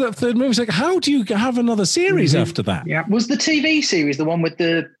 and you look at that third movie, it's like, how do you have another series after that? Yeah. Was the TV series the one with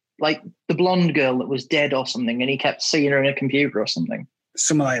the blonde girl that was dead or something, and he kept seeing her in a computer or something?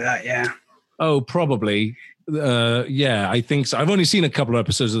 Something like that, yeah. Oh, probably. Yeah, I think so. I've only seen a couple of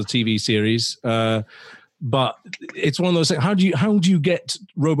episodes of the TV series. but it's one of those things. How do you get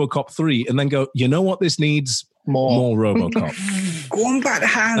RoboCop 3 and then go, you know what, this needs more RoboCop? Going back to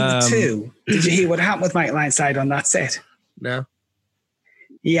Hand 2, did you hear what happened with Michael Ironside on that set? No.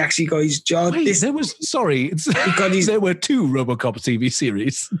 He actually got his jaw. There were two RoboCop TV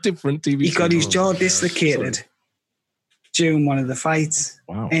series, different TV series. He got his jaw dislocated during one of the fights.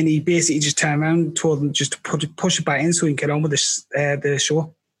 Wow. And he basically just turned around and told them just to push it back in so he can get on with the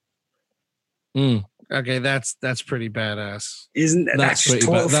show. Mm. Okay, that's pretty badass. Isn't that's pretty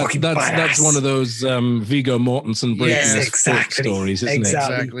badass? That's one of those Viggo Mortensen breaking stories, isn't it?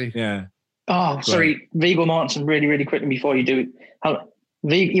 Exactly. Yeah. Oh, sorry, Viggo Mortensen. Really, really quickly before you do it,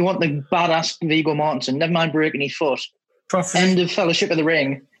 you want the badass Viggo Mortensen? Never mind breaking his foot. End of Fellowship of the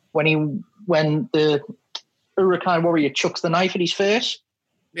Ring when the Urukai warrior chucks the knife at his face.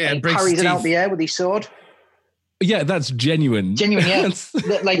 Yeah, and carries it out the air with his sword. Yeah, that's genuine. Genuine, yeah.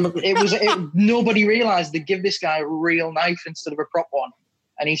 Nobody realized they'd give this guy a real knife instead of a prop one.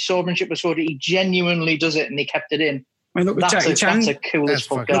 And his swordsmanship was so he genuinely does it and he kept it in. I mean, look at Jackie Chan. That's a cool as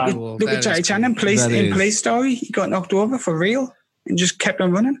fuck guy. Look at Jackie Chan in Police Story. He got knocked over for real and just kept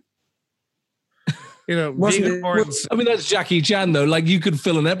on running. You know, I mean, that's Jackie Chan, though. Like, you could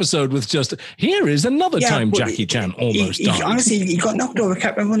fill an episode with just, here is another time Jackie Chan almost died. Honestly, he got knocked over,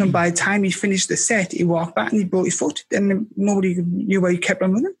 kept on running. By the time he finished the set, he walked back and he broke his foot. Then nobody knew why he kept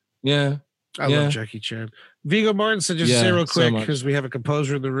on running. Yeah. I love Jackie Chan. Viggo Mortensen, just say real quick, because we have a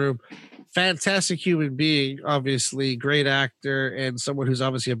composer in the room. Fantastic human being, obviously, great actor, and someone who's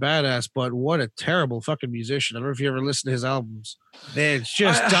obviously a badass, but what a terrible fucking musician. I don't know if you ever listened to his albums. Man, it's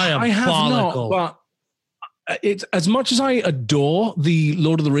just diabolical. I have not, but it's as much as I adore the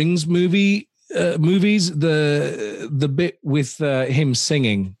Lord of the Rings movies, the bit with him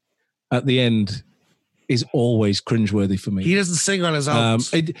singing at the end is always cringeworthy for me. He doesn't sing on his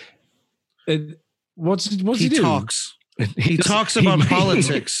albums. What's he do? Talks. He talks about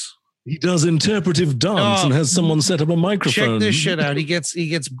politics. He does interpretive dance and has someone set up a microphone. Check this shit out. He gets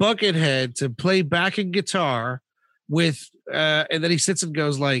Buckethead to play backing guitar with, and then he sits and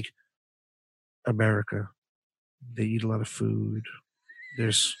goes like, America. They eat a lot of food.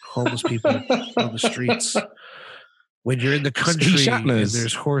 There's homeless people on the streets. When you're in the country and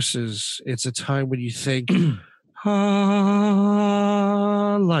there's horses, it's a time when you think,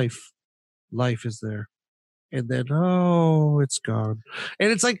 life is there. And then, it's gone.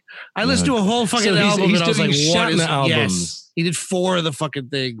 And it's like, I listened to a whole fucking album and I was like, what is albums? Yes. He did 4 of the fucking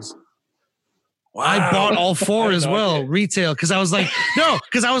things. Wow. I bought all 4 as well, retail, because I was like,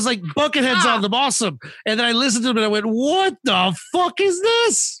 Buckethead's on them, awesome. And then I listened to them and I went, what the fuck is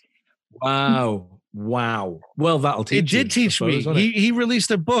this? Wow. Well, that'll teach you. It did teach me. He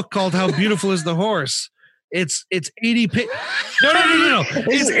released a book called How Beautiful is the Horse. It's 80 pages. No.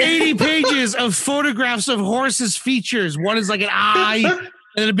 It's 80 pages of photographs of horses' features. One is like an eye, and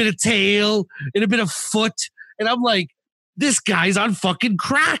then a bit of tail, and a bit of foot. And I'm like, this guy's on fucking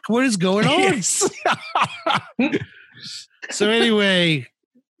crack. What is going on? Yes. So anyway,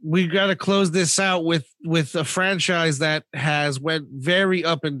 we got to close this out with a franchise that has went very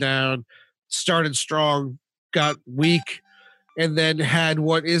up and down, started strong, got weak, and then had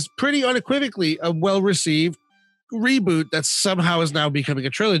what is pretty unequivocally a well-received reboot that somehow is now becoming a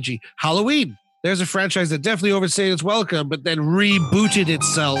trilogy. Halloween. There's a franchise that definitely overstayed its welcome, but then rebooted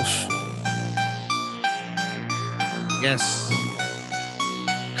itself. Yes.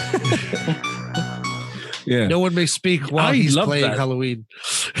 Yeah. No one may speak while he's playing Halloween.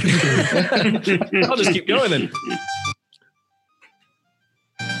 I'll just keep going then.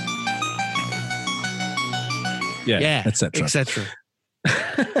 Yeah, etc.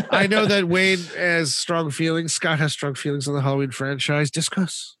 I know that Wayne has strong feelings. Scott has strong feelings on the Halloween franchise.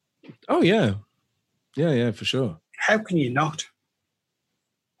 Discuss. Oh, yeah. Yeah, for sure. How can you not?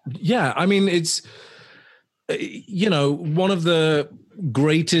 Yeah, I mean, it's, one of the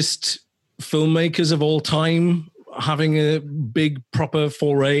greatest filmmakers of all time having a big proper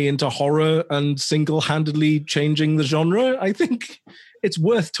foray into horror and single-handedly changing the genre. I think it's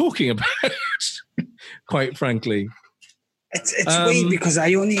worth talking about, quite frankly. It's weird because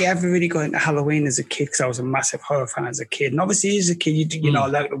I only ever really got into Halloween as a kid because I was a massive horror fan as a kid. And obviously as a kid, you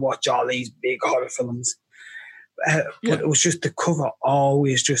like to watch all these big horror films. But it was just the cover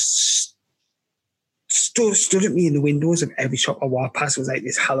always just stood at me in the windows of every shop I walked past. It was like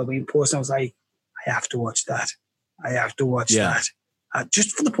this Halloween poster. I was like, I have to watch that. I have to watch that.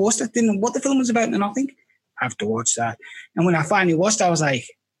 Just for the poster. Didn't know what the film was about or nothing. I have to watch that. And when I finally watched it, I was like,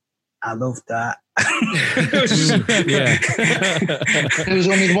 I love that. There was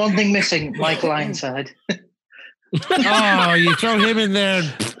only one thing missing, Michael Ironside. Oh, you throw him in there.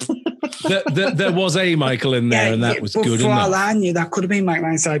 there was a Michael in there, and that was good for enough. all I knew, that could have been Michael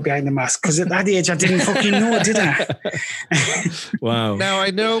Ironside behind the mask, because at that age I didn't fucking know, did I? Wow. Now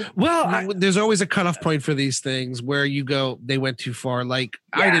I know. Well, there's always a cutoff point for these things where you go, they went too far. Like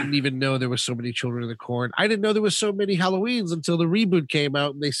I didn't even know there was so many Children of the Corn. I didn't know there was so many Halloweens until the reboot came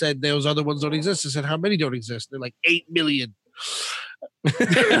out, and they said those other ones don't exist. I said, how many don't exist? They're like 8 million.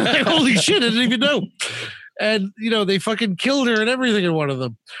 Holy shit! I didn't even know. And, they fucking killed her and everything in one of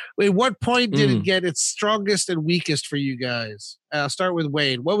them. Wait, what point did it get its strongest and weakest for you guys? I'll start with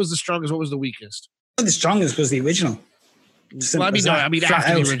Wayne. What was the strongest? What was the weakest? The strongest was the original. Well, after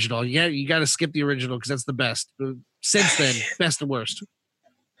the original. Yeah, you got to skip the original because that's the best. Since then, best and worst.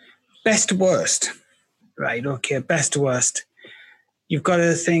 Best to worst. Right, okay, best to worst. You've got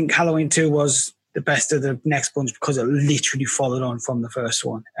to think Halloween 2 was the best of the next bunch because it literally followed on from the first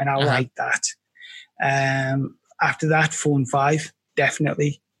one. And I like that. After that, 4 and 5,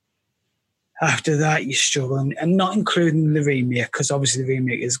 definitely. After that, you're struggling, and not including the remake, because obviously the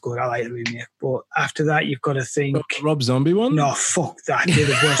remake is good. I like the remake, but after that, you've got to think Rob Zombie one. No, fuck that. They're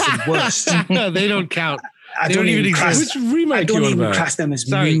the worst of worst. No, they don't count. They don't even exist. Which remake? I don't even class them as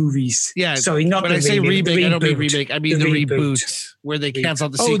movies. Yeah, sorry, not when the I say remake. I don't mean remake. I mean the reboot where they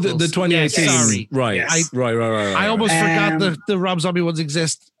canceled the sequels. Oh, the 2018. Yeah, sorry, right, Yes. right. I almost forgot the Rob Zombie ones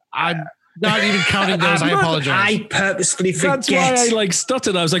exist. I'm not even counting those. I apologize. I purposefully forget. That's why I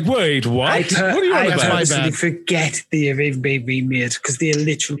stuttered. I was like, wait, what? What are you on about? I purposely forget they have even been remade because they're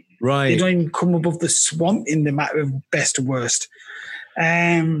literally they don't even come above the swamp in the matter of best to worst.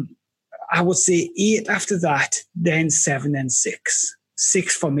 I would say 8 after that, then 7, then 6.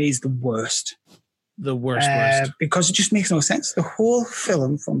 6 for me is the worst. The worst. Because it just makes no sense. The whole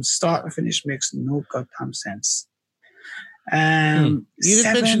film from start to finish makes no goddamn sense. You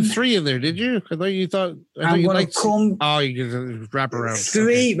didn't mention 3 in there, did you? I thought you thought. I'm going to come. Oh, you can wrap around 3,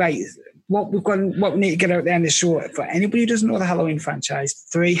 okay. right? What we need to get out there in the show for anybody who doesn't know the Halloween franchise,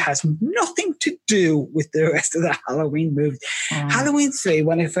 3 has nothing to do with the rest of the Halloween movie. Halloween 3,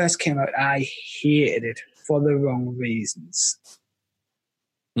 when it first came out, I hated it for the wrong reasons.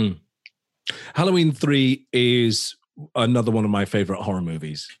 Halloween 3 is another one of my favorite horror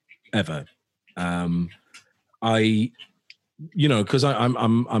movies ever. Because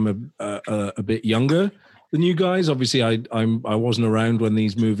I'm a bit younger than you guys. Obviously, I wasn't around when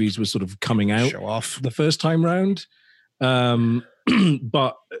these movies were sort of coming out. Show off the first time round,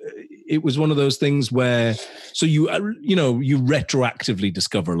 but it was one of those things where you retroactively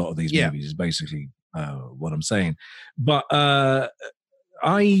discover a lot of these movies. Is basically what I'm saying. But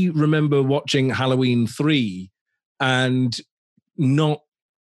I remember watching Halloween 3 and not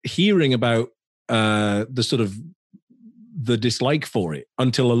hearing about the sort of the dislike for it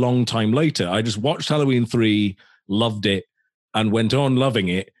until a long time later. I just watched Halloween 3, loved it, and went on loving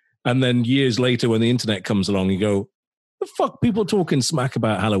it. And then years later, when the internet comes along, you go, the fuck, people talking smack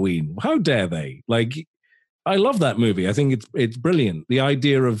about Halloween? How dare they? Like, I love that movie. I think it's brilliant. The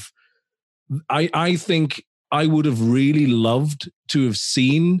idea of, I think I would have really loved to have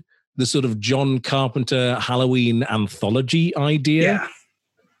seen the sort of John Carpenter Halloween anthology idea.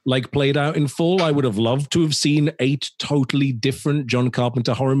 Like played out in full. I would have loved to have seen 8 totally different John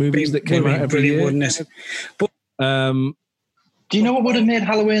Carpenter horror movies that came out every year. Wouldn't it? But, do you know what would have made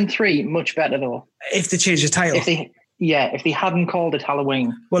Halloween 3 much better though? If they changed the title. If they hadn't called it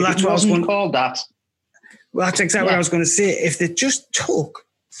Halloween. Well, that's what I was going to call that. Well, that's exactly what I was going to say. If they just took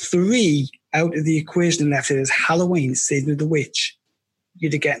 3 out of the equation and left it as Halloween, Season of the Witch,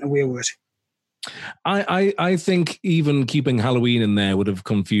 you'd have gotten away with it. I think even keeping Halloween in there would have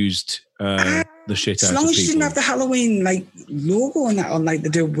confused the shit out of people. As long as you didn't have the Halloween logo on that, on the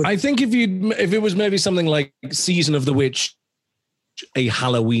deal with. I think if it was maybe something like Season of the Witch, a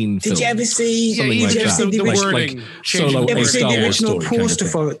Halloween film. Did you ever see? Did you ever see the original poster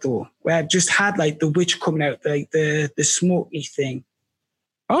for it though, where it just had the witch coming out, the smoky thing?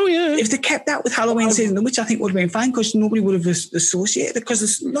 Oh yeah. If they kept that with Halloween Season, which I think would have been fine because nobody would have associated it, because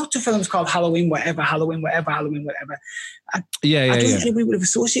there's lots of films called Halloween whatever. I don't think anybody would have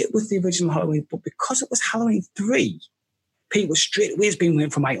associated with the original Halloween, but because it was Halloween 3, people straight away has been waiting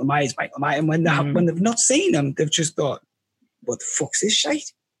for Michael Myers, and when they've not seen him, they've just thought, what the fuck's this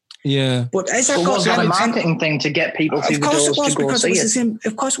shite? Yeah. But as I was that a marketing thing to get people to the doors to go see it?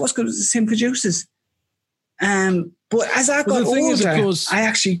 Of course it was, because it was the same producers. But as I got older, I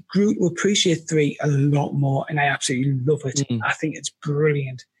actually grew to appreciate 3 a lot more, and I absolutely love it. I think it's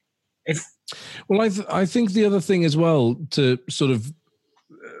brilliant. I think the other thing as well to sort of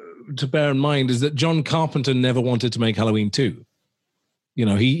to bear in mind is that John Carpenter never wanted to make Halloween 2. You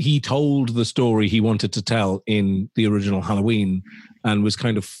know, he told the story he wanted to tell in the original Halloween, and was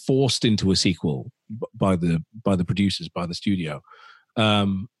kind of forced into a sequel by the producers, by the studio.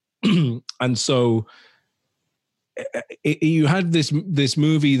 And so you had this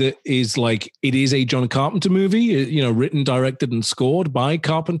movie that is like, it is a John Carpenter movie, you know, written, directed, and scored by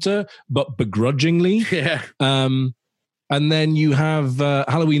Carpenter, but begrudgingly. Yeah. And then you have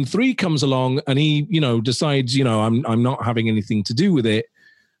Halloween 3 comes along, and he, you know, decides, you know, I'm not having anything to do with it.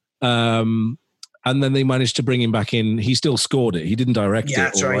 And then they managed to bring him back in. He still scored it. He didn't direct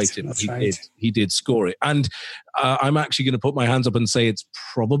it or write it. He did score it. And I'm actually going to put my hands up and say it's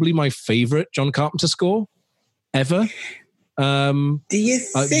probably my favorite John Carpenter score ever. Do you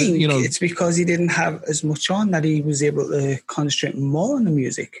think it's because he didn't have as much on that he was able to concentrate more on the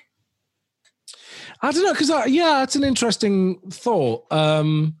music? I don't know, because it's an interesting thought.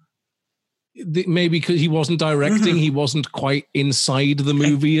 Maybe because he wasn't directing, he wasn't quite inside the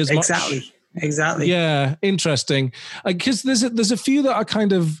movie as much. Exactly. Yeah, interesting. Because there's a few that are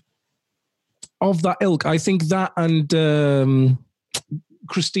kind of that ilk. I think that and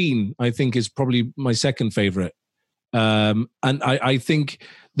Christine, I think, is probably my second favorite. And I think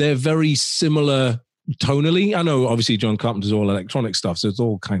they're very similar tonally. I know obviously John Carpenter's all electronic stuff, so it's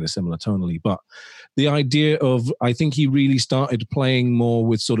all kind of similar tonally. But the idea of, I think he really started playing more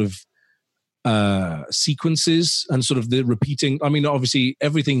with sort of sequences and sort of the repeating. I mean, obviously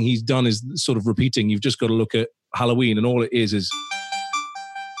everything he's done is sort of repeating. You've just got to look at Halloween, and all it is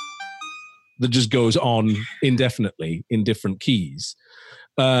that just goes on indefinitely in different keys.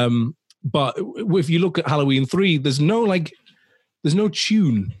 But if you look at Halloween 3, there's no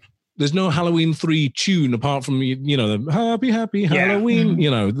tune. There's no Halloween 3 tune apart from, you know, the happy Halloween,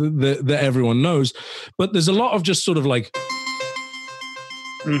 you know, that everyone knows. But there's a lot of just sort of like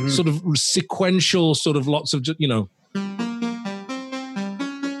sort of sequential, sort of lots of, you know,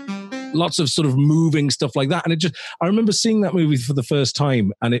 lots of sort of moving stuff like that. And I remember seeing that movie for the first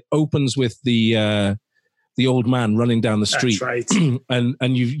time, and it opens with the old man running down the street. That's right.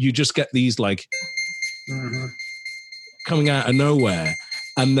 and you just get these like coming out of nowhere.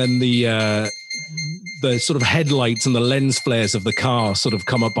 And then the sort of headlights and the lens flares of the car sort of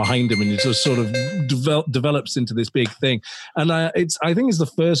come up behind him, and it just sort of develops into this big thing. And I think it's the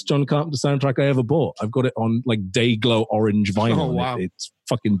first John Carpenter soundtrack I ever bought. I've got it on like day glow orange vinyl. Oh, wow. It's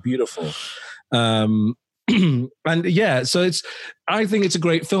fucking beautiful. And yeah, so I think it's a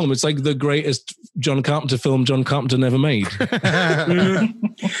great film. It's like the greatest John Carpenter film John Carpenter never made.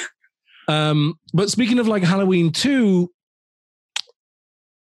 But speaking of like Halloween 2,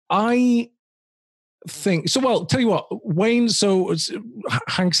 I think so. Well, tell you what, Wayne. So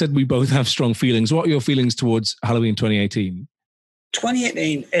Hank said we both have strong feelings. What are your feelings towards Halloween 2018?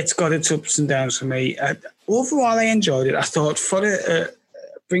 2018, it's got its ups and downs for me. Overall, I enjoyed it. I thought for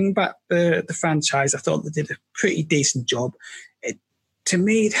bringing back the franchise, I thought they did a pretty decent job. To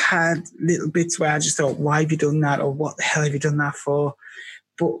me, it had little bits where I just thought, why have you done that? Or what the hell have you done that for?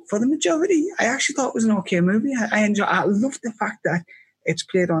 But for the majority, I actually thought it was an okay movie. I love the fact that it's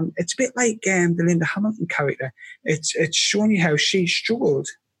played on. It's a bit like the Linda Hamilton character. It's showing you how she struggled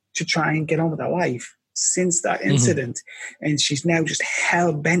to try and get on with her life since that incident, and she's now just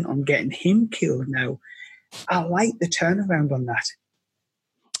hell bent on getting him killed. Now, I like the turnaround on that.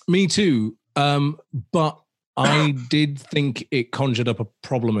 Me too, but I did think it conjured up a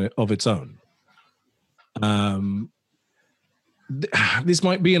problem of its own. This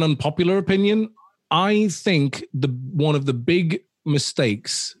might be an unpopular opinion. I think one of the big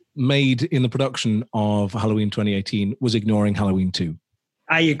mistakes made in the production of Halloween 2018 was ignoring Halloween 2.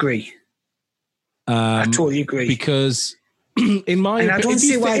 I agree. I totally agree. Because in my opinion, I don't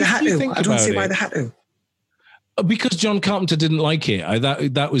see why they had to. I don't see why they had to. Because John Carpenter didn't like it.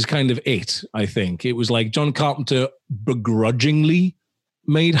 That was kind of it, I think. It was like John Carpenter begrudgingly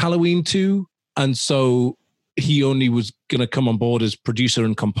made Halloween 2, and so he only was going to come on board as producer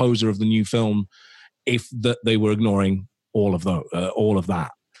and composer of the new film if they were ignoring all of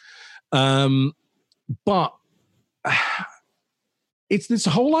that. But it's this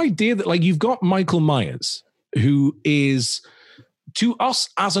whole idea that like you've got Michael Myers, who is to us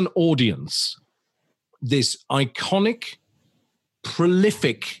as an audience this iconic,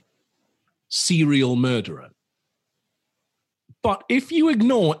 prolific serial murderer. But if you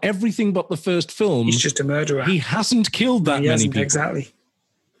ignore everything but the first film, he's just a murderer. He hasn't killed that many people. Exactly.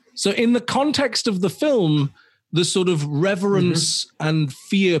 So in the context of the film, the sort of reverence and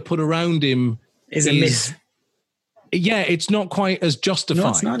fear put around him is a myth. Yeah, it's not quite as justified. No,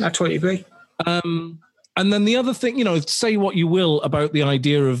 it's not. I totally agree. And then the other thing, say what you will about the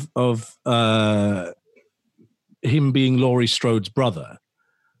idea of him being Laurie Strode's brother.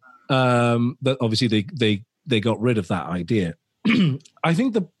 That obviously they got rid of that idea. I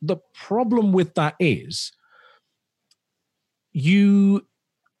think the problem with that is you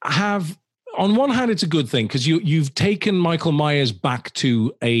have, on one hand, it's a good thing because you've taken Michael Myers back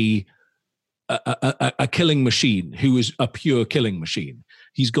to a killing machine who is a pure killing machine.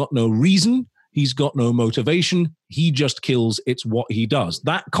 He's got no reason. He's got no motivation. He just kills. It's what he does.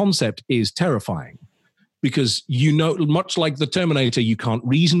 That concept is terrifying because, much like the Terminator, you can't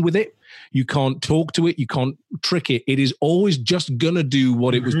reason with it. You can't talk to it. You can't trick it. It is always just going to do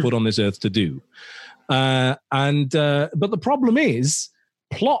what it was put on this earth to do. But the problem is,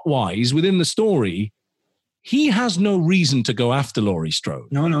 plot-wise, within the story, he has no reason to go after Laurie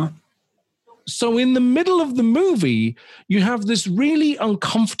Strode. No. So in the middle of the movie, you have this really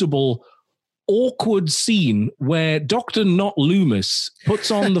uncomfortable, awkward scene where Dr. Not Loomis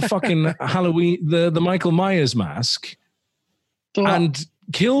puts on the fucking Halloween, the Michael Myers mask and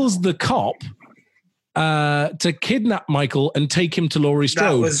kills the cop to kidnap Michael and take him to Laurie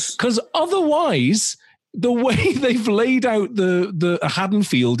Strode. Because otherwise, the way they've laid out the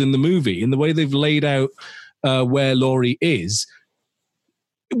Haddonfield in the movie, and the way they've laid out where Laurie is,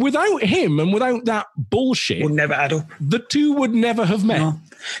 without him and without that bullshit, would never add up. The two would never have met. No,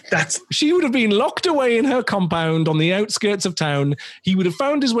 she would have been locked away in her compound on the outskirts of town. He would have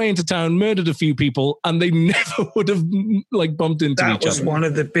found his way into town, murdered a few people, and they never would have bumped into each other. That was one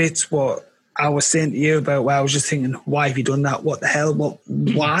of the bits what I was saying to you about, where I was just thinking, why have you done that? What the hell?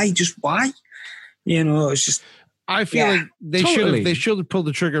 Why? Just why? It's just. I feel like they should have pulled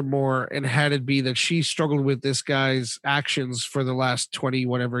the trigger more and had it be that she struggled with this guy's actions for the last 30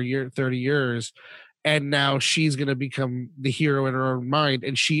 years. And now she's going to become the hero in her own mind,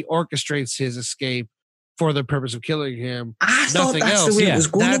 and she orchestrates his escape for the purpose of killing him. Nothing else. The way it was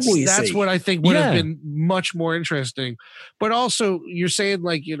going that's what I think would have been much more interesting. But also, you're saying,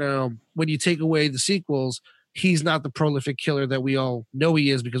 when you take away the sequels, he's not the prolific killer that we all know he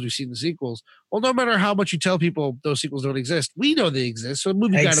is because we've seen the sequels. Well, no matter how much you tell people those sequels don't exist, we know they exist. So a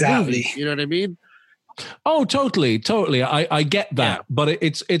movie got a movie. You know what I mean? Oh, totally. I get that. But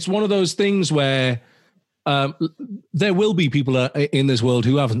it's one of those things where there will be people in this world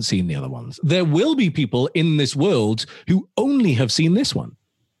who haven't seen the other ones. There will be people in this world who only have seen this one.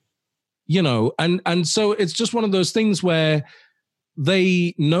 And so it's just one of those things where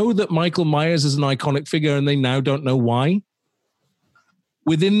they know that Michael Myers is an iconic figure and they now don't know why.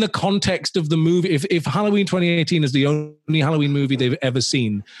 Within the context of the movie, if Halloween 2018 is the only Halloween movie they've ever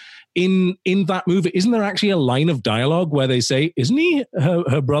seen, in that movie, isn't there actually a line of dialogue where they say, isn't he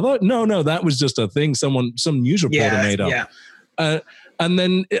her brother? No, that was just a thing some news reporter made up. Yeah. And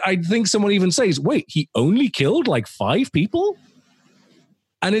then I think someone even says, wait, he only killed 5 people?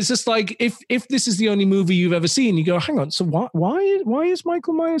 And it's just like, if this is the only movie you've ever seen, you go, hang on, so why is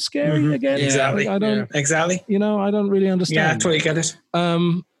Michael Myers scary again? Exactly. I don't exactly. I don't really understand. Yeah, I totally get it.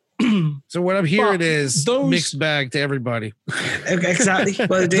 So what I'm hearing is mixed bag to everybody. Exactly.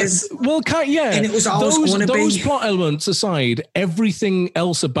 Well, it is. Well, yeah. And it was always going to be. Those plot elements aside, everything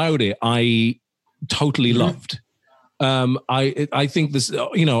else about it, I totally loved. I think this,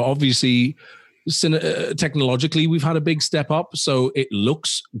 obviously, technologically we've had a big step up, so it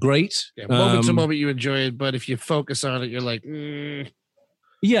looks great. Moment to moment you enjoy it, but if you focus on it, you're like,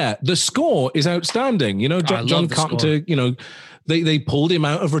 yeah, the score is outstanding. John Carpenter, they pulled him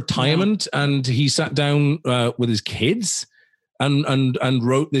out of retirement and he sat down with his kids and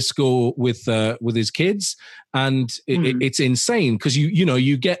wrote this score with his kids, and it's insane because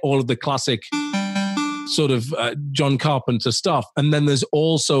you get all of the classic sort of John Carpenter stuff, and then there's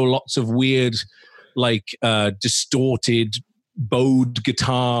also lots of weird distorted bowed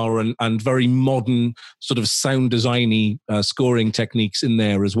guitar and very modern sort of sound designy scoring techniques in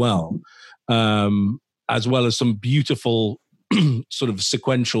there as well as some beautiful sort of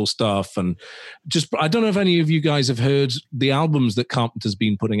sequential stuff. And just, I don't know if any of you guys have heard the albums that Carpenter's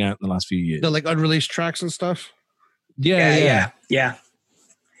been putting out in the last few years. The unreleased tracks and stuff. Yeah.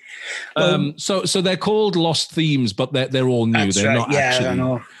 So they're called Lost Themes, but they're all new. They're not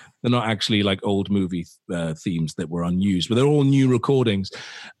actually. They're not actually old movie themes that were unused, but they're all new recordings.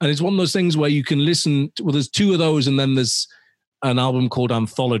 And it's one of those things where you can listen to, there's 2 of those, and then there's an album called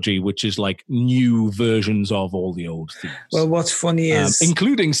Anthology, which is new versions of all the old themes. Well, what's funny is...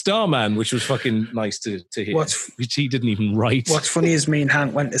 including Starman, which was fucking nice to hear, which he didn't even write. What's funny is me and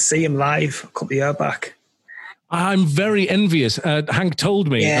Hank went to see him live a couple of years back. I'm very envious. Hank told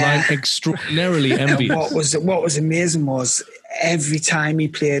me, and I'm extraordinarily envious. What was amazing was every time he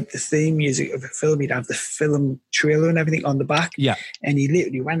played the theme music of a film, he'd have the film trailer and everything on the back. Yeah. And he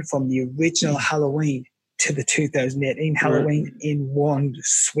literally went from the original Halloween to the 2018 Halloween in one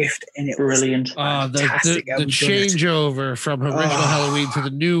swift, and it brilliant. Was fantastic. The changeover from original Halloween to the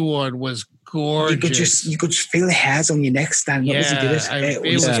new one was gorgeous. You could just feel the hairs on your neck standing up as he did it.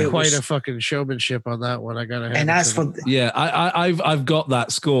 It was quite a fucking showmanship on that one. I gotta have. And as for I've got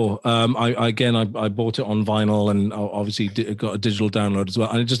that score. I bought it on vinyl and obviously got a digital download as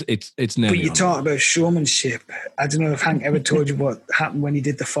well. And it's never. But you talk about showmanship. I don't know if Hank ever told you what happened when he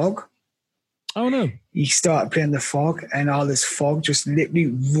did The Fog. Oh no! He started playing The Fog, and all this fog just literally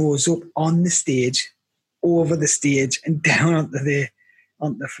rose up on the stage, over the stage, and down onto the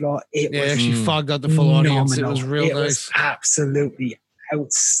floor. It was actually fogged out the full audience. It was real nice. It was absolutely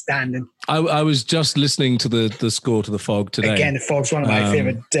outstanding. I was just listening to the score to The Fog today. Again, The Fog's one of my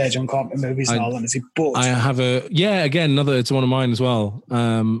favorite John Carpenter movies in all honesty. But I have it's one of mine as well.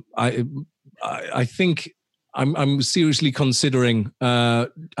 I think. I'm seriously considering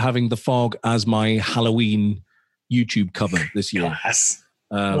having The Fog as my Halloween YouTube cover this year. Yes,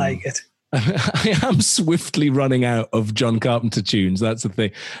 I like it. I am swiftly running out of John Carpenter tunes. That's the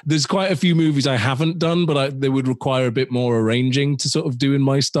thing. There's quite a few movies I haven't done, but they would require a bit more arranging to sort of do in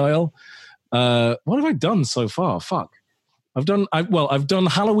my style. What have I done so far? Fuck. I've done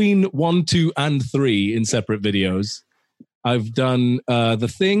Halloween 1, 2, and 3 in separate videos. I've done The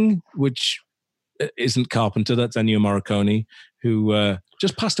Thing, which isn't Carpenter, that's Ennio Morricone, who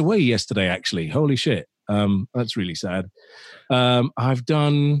just passed away yesterday, actually. Holy shit. That's really sad. I've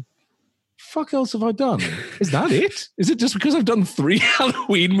done... Fuck else have I done? Is that it? Is it just because I've done 3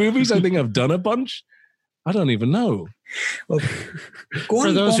 Halloween movies? I think I've done a bunch. I don't even know. Well,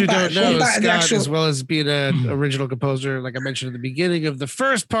 for those who don't know, Scott, as well as being an original composer, like I mentioned at the beginning of the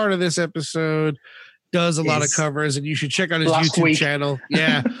first part of this episode, does a lot of covers, and you should check out his YouTube channel.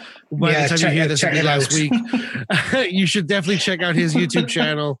 Yeah. By the time you hear this, it'll be last week. You should definitely check out his YouTube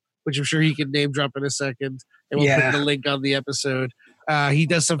channel, which I'm sure he can name drop in a second. And we'll put the link on the episode. He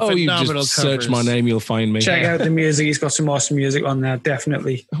does some phenomenal you just covers. Search my name, you'll find me. Check out the music. He's got some awesome music on there,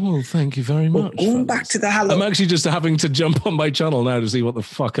 definitely. Oh, thank you very much. Going back to the Halloween... I'm actually just having to jump on my channel now to see what the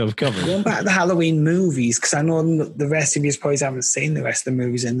fuck I've covered. Going back to the Halloween movies, because I know the rest of you probably haven't seen the rest of the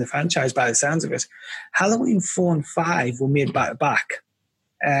movies in the franchise by the sounds of it. Halloween 4 and 5 were made back-to-back.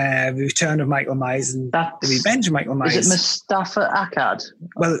 The Return of Michael Myers and The Revenge of Michael Myers. Is it Mustafa Akkad?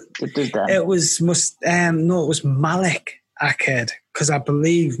 Well, it was Malik Akkad, because I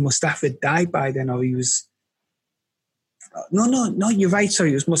believe Mustafa died by then, or he was... No, you're right,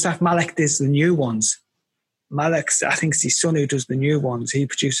 sorry, it was Mustafa. Malik does the new ones. Malik's, I think it's his son who does the new ones. He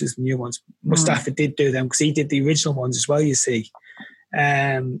produces the new ones. Mustafa did do them, because he did the original ones as well, you see.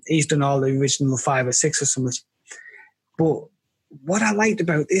 He's done all the original 5 or 6 or something. But what I liked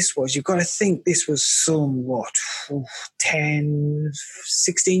about this was, you've got to think this was 10,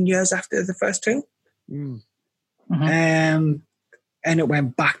 16 years after the first 2. And it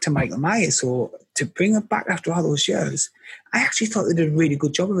went back to Michael Myers. So to bring it back after all those years, I actually thought they did a really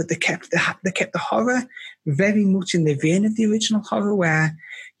good job of it. They kept the horror very much in the vein of the original horror, where,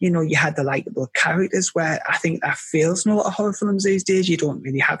 you know, you had the likable characters, where I think that fails in a lot of horror films these days. You don't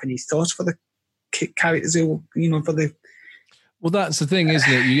really have any thoughts for the characters who, you know, for the... Well, that's the thing,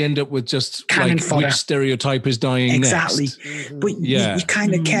 isn't it? You end up with just like which stereotype is dying exactly. next. But you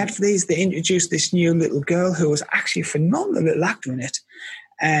kind of cared for these. They introduced this new little girl who was actually a phenomenal little actor in it.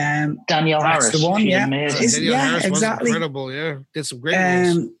 Danielle Harris. The one, Danielle Harris exactly. Was incredible, yeah. Did some great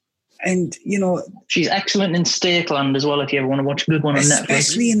roles. And, you know... She's excellent in Stakeland as well, if you ever want to watch a good one on Netflix.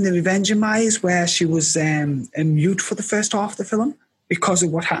 Especially in The Revenge of Myers, where she was mute for the first half of the film because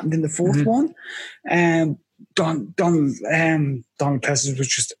of what happened in the fourth one. Donald Pleasence was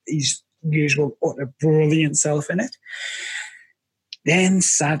just his usual utter brilliant self in it. Then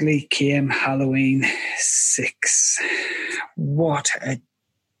sadly came Halloween 6. What a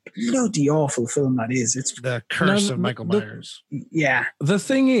bloody awful film that is. It's the curse of Michael Myers. Yeah. The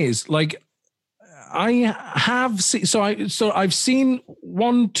thing is, like, I have seen, I've seen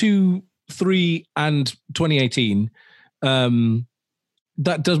 1, 2, 3 and 2018.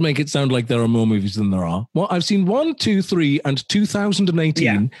 That does make it sound like there are more movies than there are. Well, I've seen 1, 2, 3, and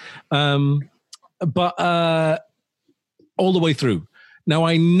 2018, but all the way through. Now,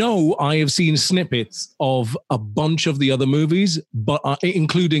 I know I have seen snippets of a bunch of the other movies, but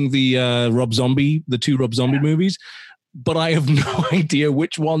including the the 2 Rob Zombie movies, but I have no idea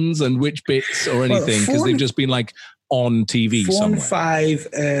which ones and which bits or anything, because they've just been like on TV 4 somewhere. and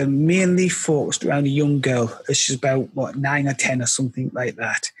 5 mainly focused around a young girl. She's about 9 or 10 or something like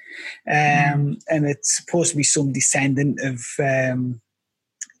that, and it's supposed to be some descendant of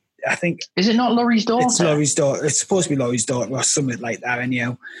I think. Is it not Laurie's daughter? It's Laurie's daughter. It's supposed to be Laurie's daughter or something like that,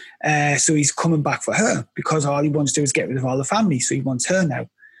 anyhow. So he's coming back for her because all he wants to do is get rid of all the family. So he wants her now.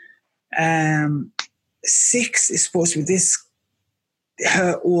 6 is supposed to be this.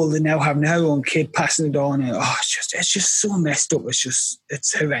 Her older now having her own kid, passing it on. And, it's just so messed up.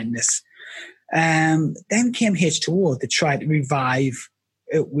 It's horrendous. Then came H2O to try to revive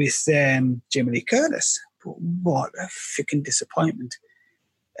it with Jamie Lee Curtis. But what a freaking disappointment.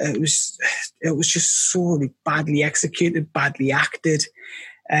 It was just so badly executed, badly acted.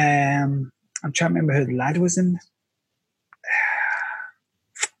 I'm trying to remember who the lad was in.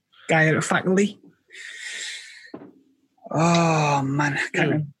 Guy out of Faculty. Oh man, I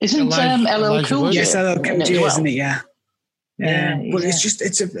can't remember. Isn't LL Cool J? Yes, LL Cool J, isn't it? Yeah. But yeah.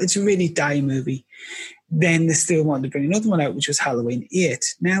 it's a really dire movie. Then they still wanted to bring another one out, which was Halloween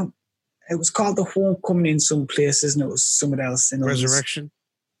 8. Now, it was called The Homecoming in some places, and it was somewhere else in Resurrection.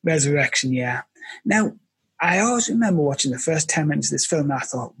 Resurrection, yeah. Now, I always remember watching the first 10 minutes of this film, and I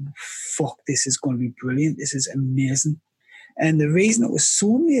thought, fuck, this is going to be brilliant. This is amazing. And the reason it was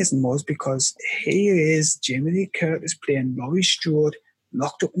so amazing was because here is Jamie Lee Curtis playing Laurie Strode,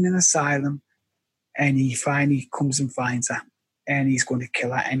 locked up in an asylum, and he finally comes and finds her, and he's going to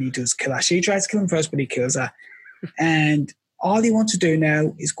kill her, and he does kill her. She tries to kill him first, but he kills her. And all he wants to do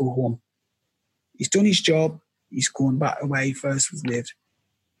now is go home. He's done his job. He's going back to where he first was lived.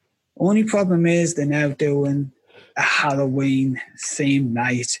 Only problem is they're now doing a Halloween-themed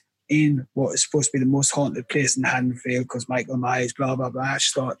night in what is supposed to be the most haunted place in Haddonfield because Michael Myers, blah, blah, blah. I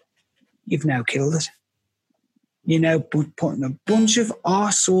just thought, you've now killed it. You're now putting a bunch of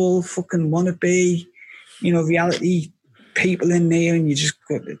arsehole fucking wannabe, reality people in there, and you just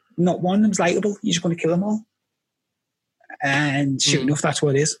not one of them's likable. You're just going to kill them all. And sure enough, that's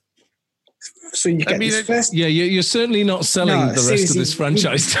what it is. So you get this first... Yeah, you're certainly not selling the rest of this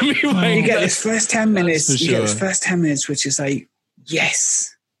franchise to me. You get this first 10 minutes. You get this first 10 minutes, which is like,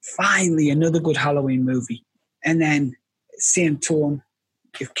 yes, finally another good Halloween movie. And then, same tone,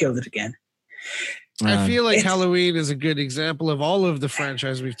 you've killed it again. I feel like Halloween is a good example of all of the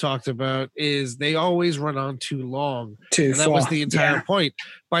franchise we've talked about is they always run on too long. That was the entire point.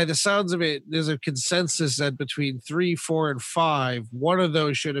 By the sounds of it, there's a consensus that between 3, 4, and 5, one of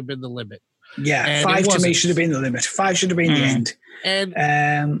those should have been the limit. Yeah, and 5 to me should have been the limit. 5 should have been the end.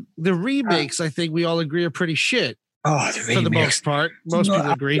 And the remakes, I think we all agree, are pretty shit. Oh, the remakes. For the most part. Most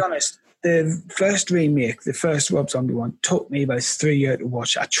people agree. I'll be honest. The first remake, the first Rob Zombie one, took me about 3 years to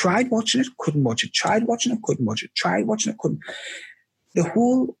watch. I tried watching it, couldn't watch it. Tried watching it, couldn't watch it. Tried watching it, couldn't. The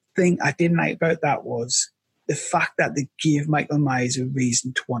whole thing I didn't like about that was the fact that they gave Michael Myers a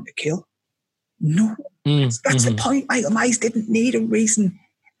reason to want to kill. No, that's the point. Michael Myers didn't need a reason.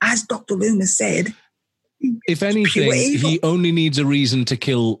 As Dr. Loomis said, if anything, he only needs a reason to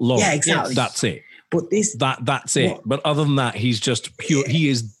kill Laurie. Yeah, exactly. That's it. But that's it. But other than that, he's just pure. He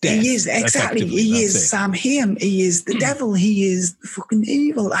is dead. He is exactly. He is Sam Hamm. He is the devil. He is fucking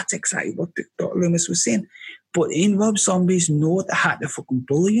evil. That's exactly what Dr. Loomis was saying. But in Rob Zombies, no, they had to fucking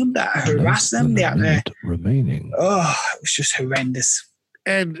bully him, they had to harass them. They had to remaining. Oh, it was just horrendous.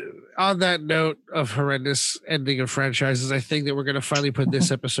 And on that note of horrendous ending of franchises, I think that we're going to finally put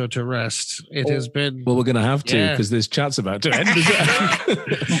this episode to rest. It has been... Well, we're going to have to because this chat's about to end.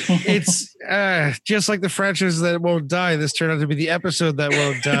 It's just like the franchise that won't die. This turned out to be the episode that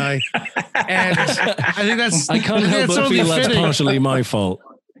won't die. And I think that's... I can't help but feel that's partially my fault.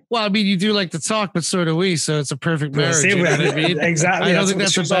 Well, I mean, you do like to talk, but so do we. So it's a perfect marriage. You know what I mean? Exactly. I don't think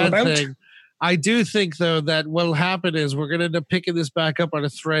that's a bad thing. I do think, though, that what'll happen is we're going to end up picking this back up on a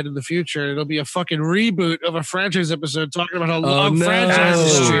thread in the future. And it'll be a fucking reboot of a franchise episode talking about how long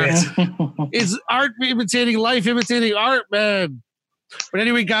franchises are. It's art imitating life, imitating art, man. But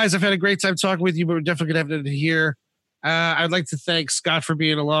anyway, guys, I've had a great time talking with you, but we're definitely going to have to end it here. I'd like to thank Scott for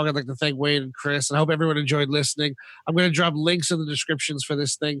being along. I'd like to thank Wayne and Chris, and I hope everyone enjoyed listening. I'm going to drop links in the descriptions for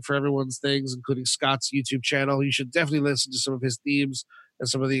this thing, for everyone's things, including Scott's YouTube channel. You should definitely listen to some of his themes and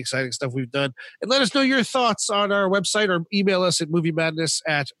some of the exciting stuff we've done. And let us know your thoughts on our website or email us at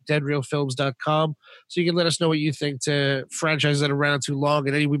moviemadness@deadrealfilms.com so you can let us know what you think to franchises that are around too long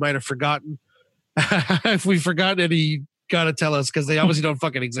and any we might have forgotten. If we've forgotten any, you gotta tell us because they obviously don't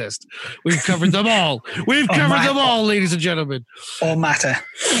fucking exist. We've covered them all. We've covered them all, ladies and gentlemen. All matter.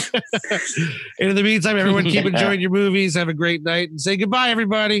 And in the meantime, everyone keep enjoying your movies. Have a great night and say goodbye,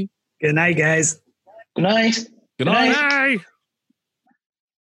 everybody. Good night, guys. Good night. Good night. Bye.